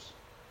soldiers.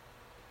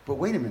 But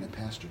wait a minute,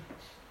 Pastor.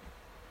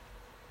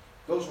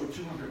 Those were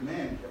 200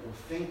 men that were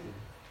fainted,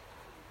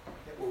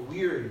 that were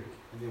weary,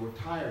 and they were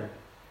tired,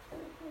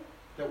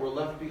 that were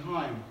left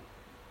behind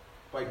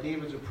by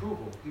David's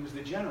approval. He was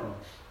the general.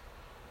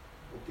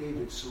 But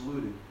David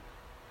saluted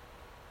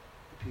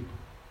the people.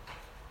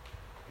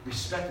 He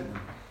respected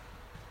them.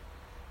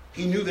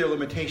 He knew their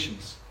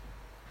limitations.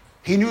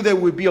 He knew there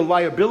would be a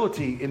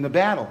liability in the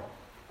battle.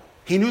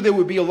 He knew there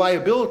would be a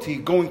liability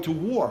going to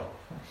war.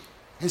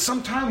 And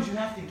sometimes you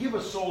have to give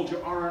a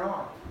soldier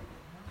R&R.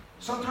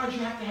 Sometimes you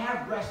have to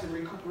have rest and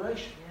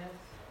recuperation.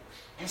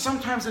 And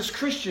sometimes as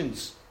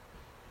Christians,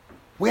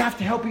 we have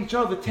to help each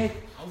other take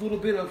a little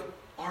bit of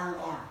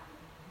R&R.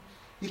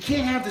 You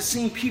can't have the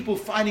same people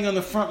fighting on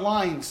the front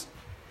lines.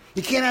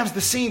 You can't have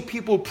the same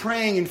people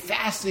praying and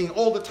fasting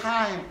all the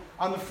time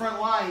on the front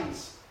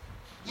lines.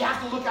 You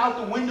have to look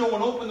out the window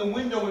and open the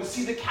window and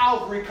see the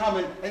cavalry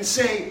coming and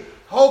say,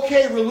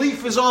 okay,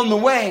 relief is on the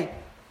way.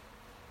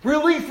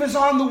 Relief is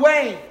on the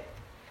way.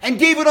 And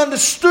David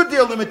understood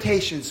their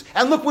limitations.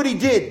 And look what he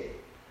did.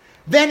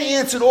 Then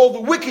answered all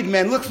the wicked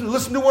men.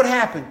 Listen to what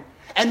happened.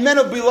 And men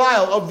of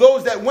Belial, of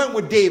those that went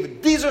with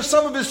David. These are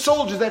some of his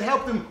soldiers that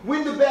helped him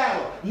win the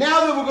battle.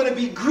 Now they were going to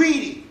be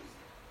greedy.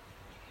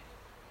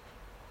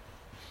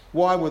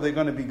 Why were they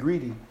going to be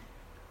greedy?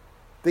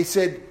 They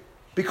said,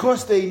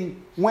 because they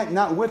went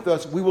not with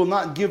us, we will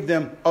not give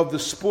them of the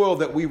spoil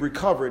that we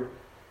recovered,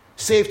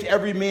 save to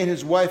every man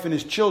his wife and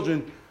his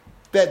children,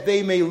 that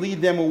they may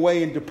lead them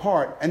away and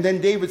depart. And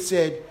then David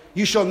said,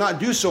 you shall not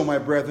do so, my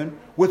brethren,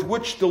 with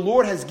which the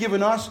Lord has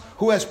given us,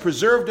 who has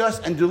preserved us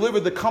and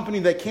delivered the company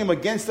that came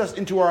against us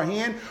into our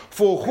hand.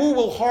 For who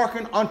will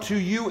hearken unto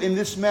you in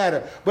this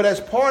matter? But as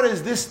part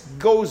as this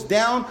goes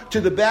down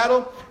to the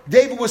battle,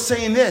 David was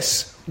saying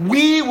this,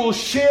 we will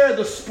share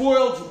the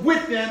spoils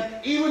with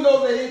them, even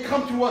though they didn't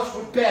come to us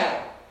with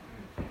battle.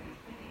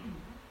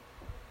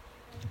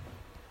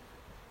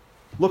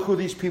 Look who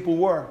these people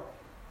were.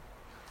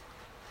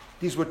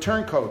 These were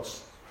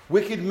turncoats,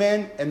 wicked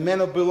men and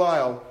men of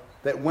Belial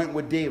that went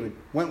with David.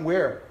 Went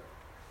where?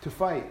 To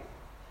fight.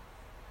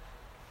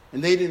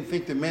 And they didn't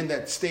think the men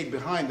that stayed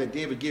behind, that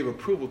David gave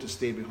approval to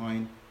stay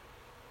behind,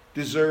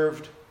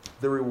 deserved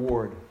the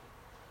reward.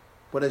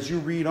 But as you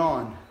read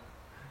on,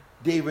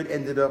 David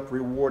ended up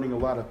rewarding a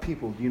lot of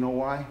people. Do you know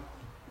why?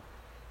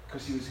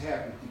 Because he was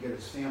happy to get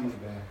his family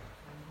back.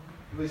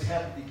 He was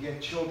happy to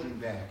get children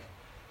back.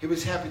 He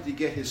was happy to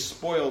get his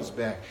spoils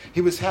back.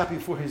 He was happy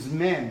for his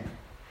men.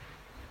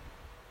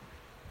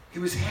 He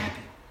was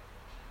happy.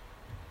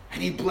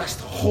 And he blessed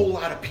a whole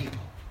lot of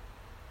people.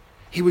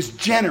 He was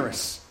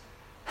generous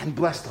and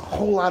blessed a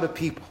whole lot of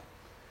people.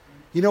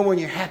 You know, when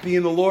you're happy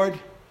in the Lord,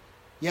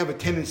 you have a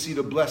tendency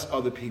to bless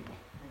other people.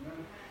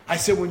 I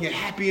said, when you're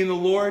happy in the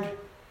Lord,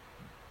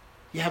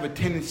 you have a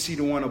tendency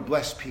to want to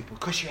bless people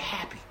because you're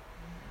happy.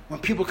 When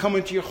people come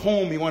into your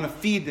home, you want to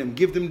feed them,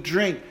 give them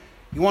drink.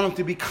 You want them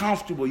to be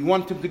comfortable. You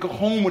want them to go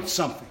home with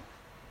something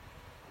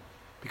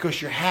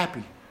because you're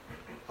happy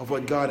of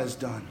what God has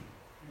done.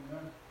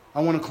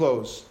 I want to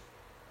close.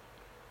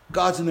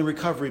 God's in the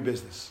recovery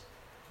business.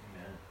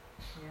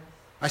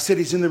 I said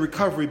he's in the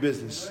recovery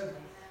business.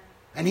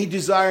 And he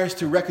desires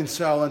to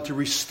reconcile and to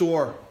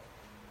restore.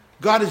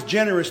 God is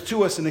generous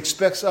to us and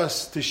expects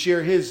us to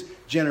share his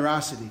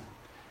generosity.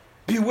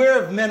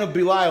 Beware of men of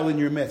Belial in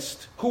your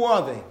midst. Who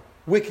are they?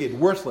 Wicked,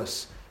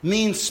 worthless,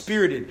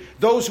 mean-spirited,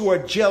 those who are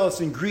jealous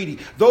and greedy,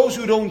 those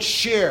who don't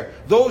share,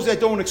 those that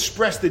don't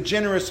express the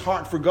generous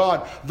heart for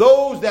God,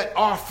 those that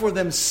are for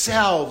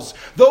themselves,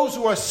 those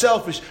who are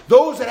selfish,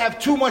 those that have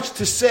too much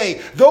to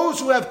say, those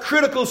who have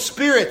critical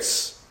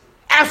spirits,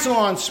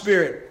 Absalom's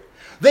spirit.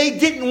 They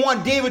didn't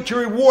want David to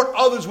reward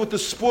others with the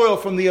spoil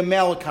from the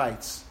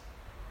Amalekites.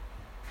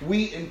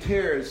 Wheat and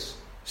tares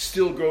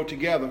still grow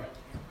together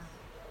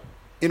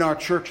in our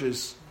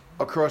churches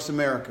across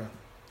America.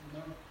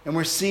 And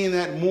we're seeing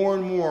that more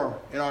and more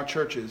in our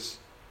churches,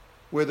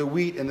 where the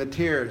wheat and the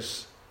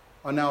tares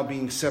are now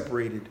being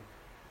separated.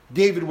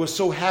 David was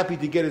so happy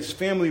to get his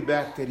family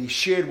back that he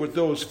shared with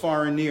those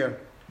far and near.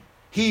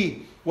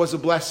 He was a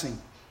blessing.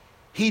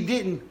 He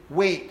didn't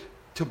wait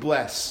to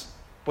bless,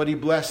 but he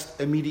blessed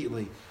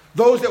immediately.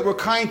 Those that were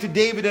kind to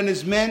David and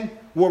his men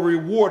were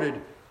rewarded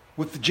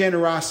with the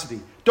generosity.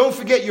 Don't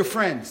forget your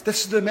friends.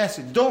 This is the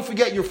message. Don't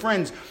forget your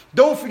friends.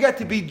 Don't forget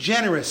to be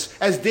generous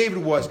as David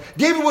was.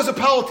 David was a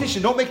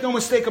politician. Don't make no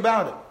mistake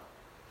about it.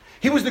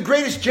 He was the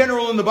greatest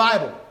general in the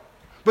Bible.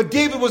 But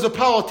David was a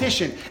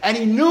politician, and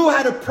he knew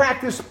how to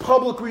practice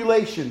public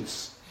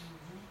relations.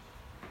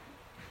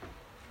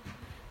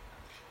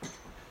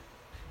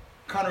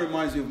 Kind of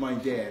reminds me of my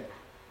dad.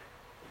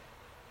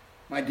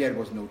 My dad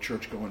was no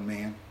church-going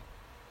man.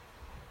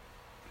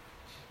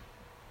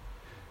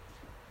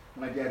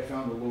 My dad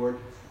found the Lord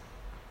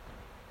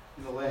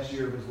in the last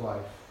year of his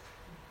life,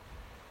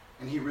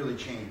 and he really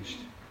changed.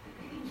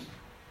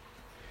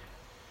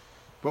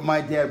 But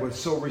my dad was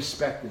so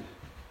respected.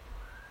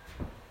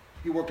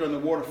 He worked on the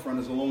waterfront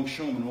as a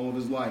longshoreman all of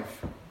his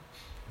life.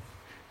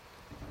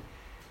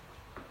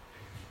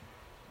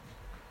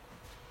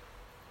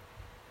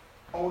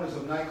 Owners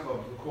of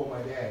nightclubs would call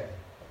my dad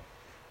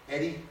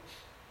Eddie,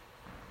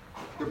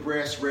 the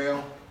Brass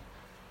Rail,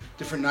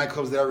 different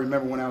nightclubs that I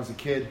remember when I was a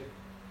kid.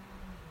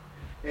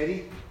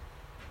 Eddie,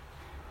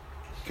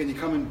 can you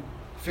come and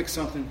fix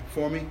something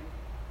for me?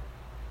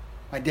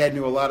 My dad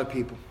knew a lot of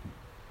people.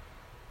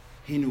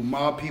 He knew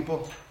mob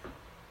people.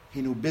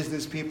 He knew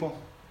business people.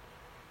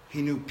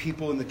 He knew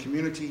people in the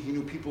community. He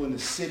knew people in the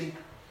city.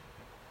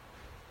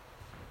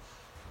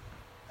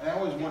 And I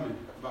always wondered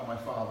about my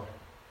father.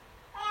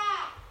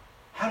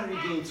 How did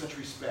he gain such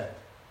respect?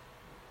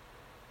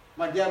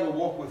 My dad would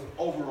walk with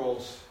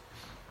overalls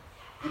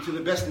into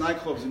the best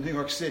nightclubs in New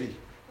York City,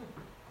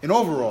 in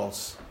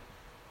overalls,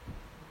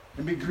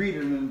 and be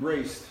greeted and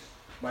embraced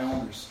by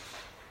owners.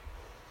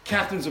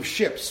 Captains of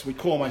ships would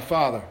call my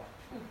father.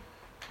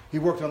 He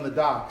worked on the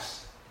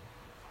docks.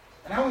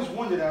 And I always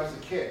wondered as a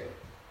kid,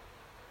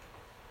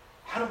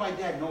 how did my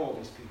dad know all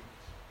these people?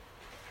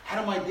 How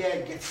did my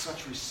dad get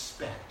such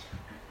respect?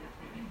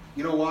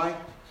 You know why?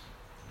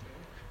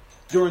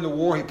 During the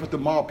war, he put the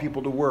mob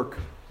people to work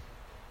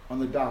on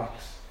the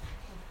docks.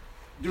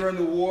 During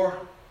the war,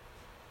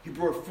 he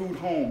brought food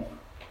home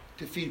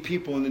to feed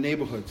people in the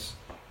neighborhoods.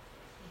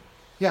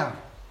 Yeah,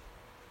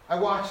 I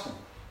watched him.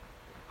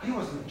 He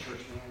wasn't a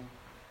church man.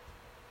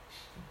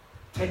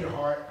 Tender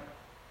heart,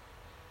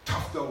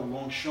 tough though,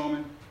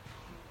 longshoreman.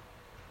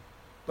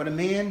 But a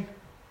man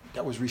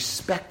that was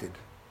respected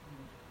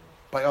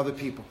by other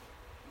people.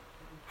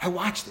 I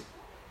watched it.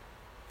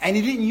 And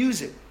he didn't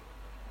use it.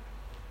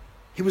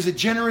 He was a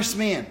generous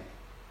man.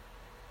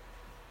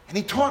 And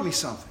he taught me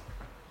something.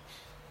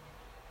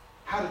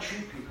 How to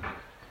treat people.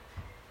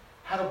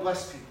 How to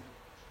bless people.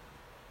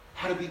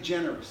 How to be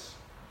generous.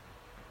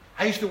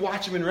 I used to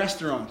watch him in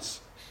restaurants.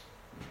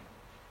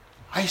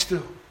 I used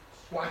to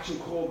watch him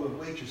call the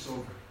waitress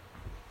over.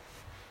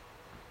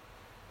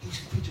 He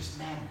used to teach us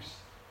manners.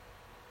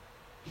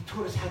 He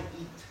taught us how to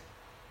eat.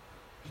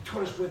 He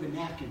taught us where the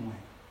napkin went.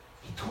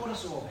 He taught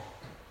us all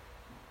that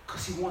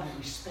because he wanted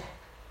respect.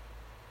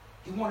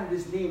 He wanted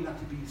his name not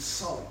to be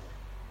sullied.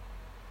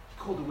 He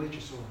called the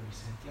waitress over and he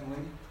said, "Young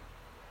lady,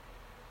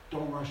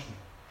 don't rush me.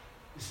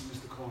 This is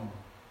Mr. Colombo.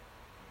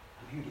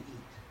 I'm here to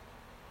eat.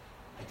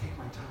 I take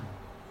my time.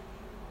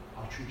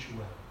 I'll treat you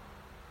well."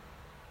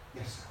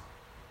 "Yes, sir.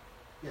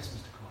 Yes,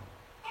 Mr.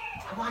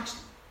 Colombo." I watched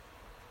him.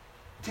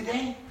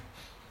 Today,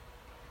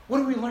 what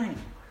are we learning?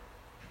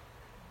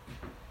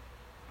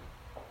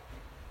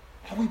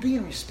 Are we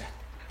being respected?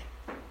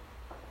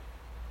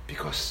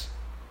 Because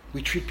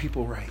we treat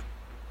people right.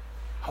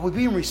 Are we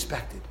being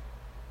respected?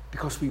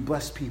 Because we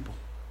bless people.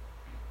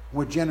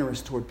 We're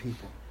generous toward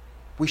people.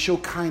 We show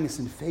kindness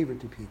and favor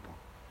to people.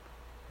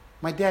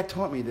 My dad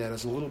taught me that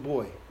as a little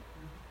boy.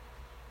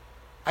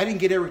 I didn't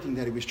get everything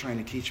that he was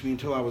trying to teach me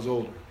until I was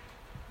older.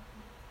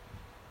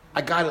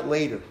 I got it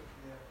later,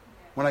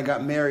 when I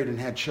got married and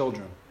had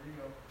children.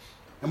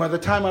 And by the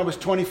time I was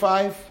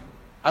 25,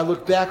 I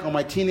looked back on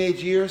my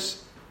teenage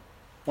years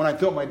when I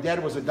thought my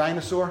dad was a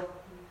dinosaur.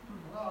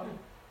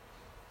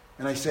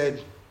 And I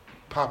said,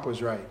 Pop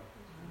was right.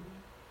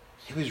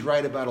 He was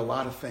right about a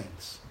lot of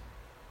things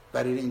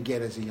that I didn't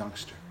get as a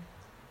youngster.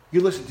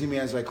 You listen to me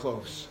as I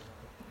close.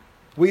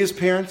 We as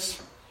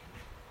parents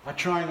are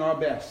trying our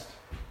best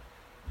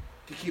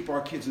to keep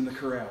our kids in the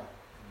corral.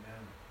 Amen.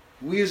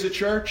 We as a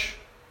church,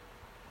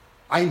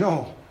 I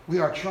know we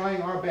are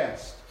trying our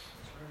best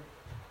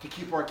to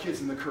keep our kids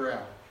in the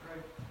corral.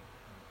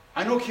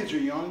 I know kids are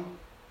young.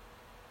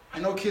 I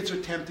know kids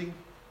are tempting.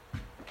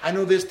 I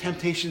know there's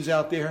temptations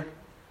out there.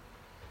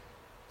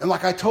 And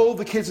like I told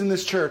the kids in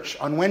this church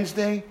on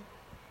Wednesday,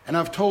 and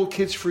I've told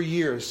kids for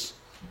years,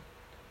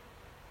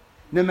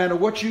 no matter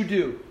what you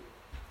do,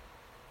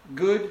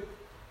 good,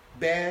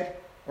 bad,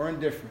 or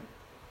indifferent,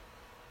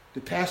 the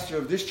pastor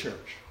of this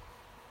church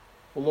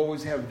will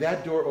always have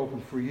that door open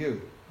for you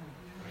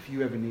if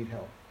you ever need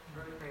help.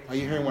 Are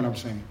you hearing what I'm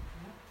saying?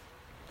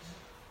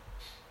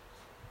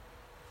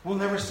 We'll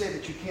never say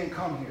that you can't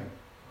come here.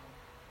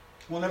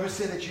 We'll never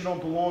say that you don't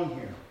belong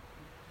here.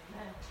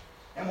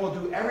 And we'll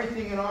do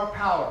everything in our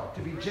power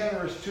to be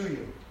generous to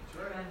you,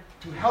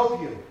 to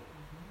help you,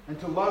 and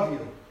to love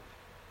you,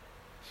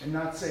 and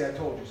not say, I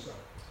told you so.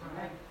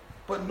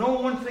 But know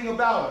one thing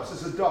about us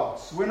as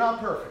adults. We're not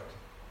perfect.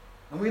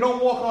 And we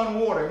don't walk on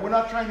water. And we're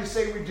not trying to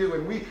say we do.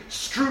 And we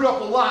screwed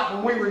up a lot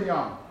when we were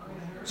young.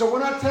 So we're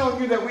not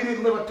telling you that we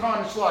didn't live a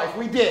tarnished life.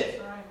 We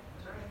did.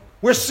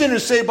 We're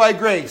sinners saved by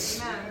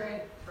grace.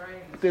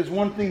 But there's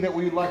one thing that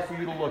we'd like for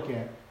you to look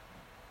at.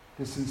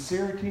 The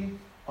sincerity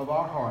of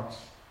our hearts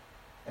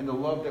and the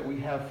love that we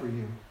have for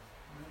you.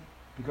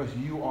 Because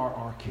you are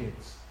our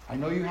kids. I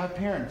know you have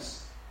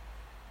parents,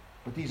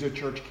 but these are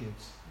church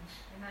kids.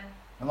 Amen.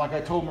 And like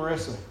I told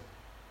Marissa,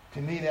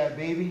 to me that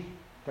baby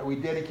that we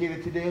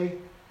dedicated today,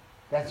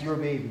 that's your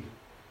baby.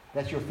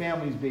 That's your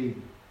family's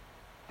baby.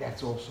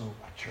 That's also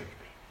a church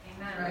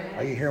baby. Amen.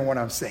 Are you hearing what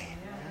I'm saying?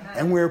 Amen.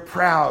 And we're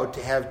proud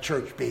to have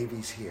church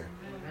babies here.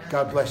 Amen.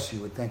 God bless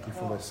you and thank you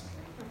for listening.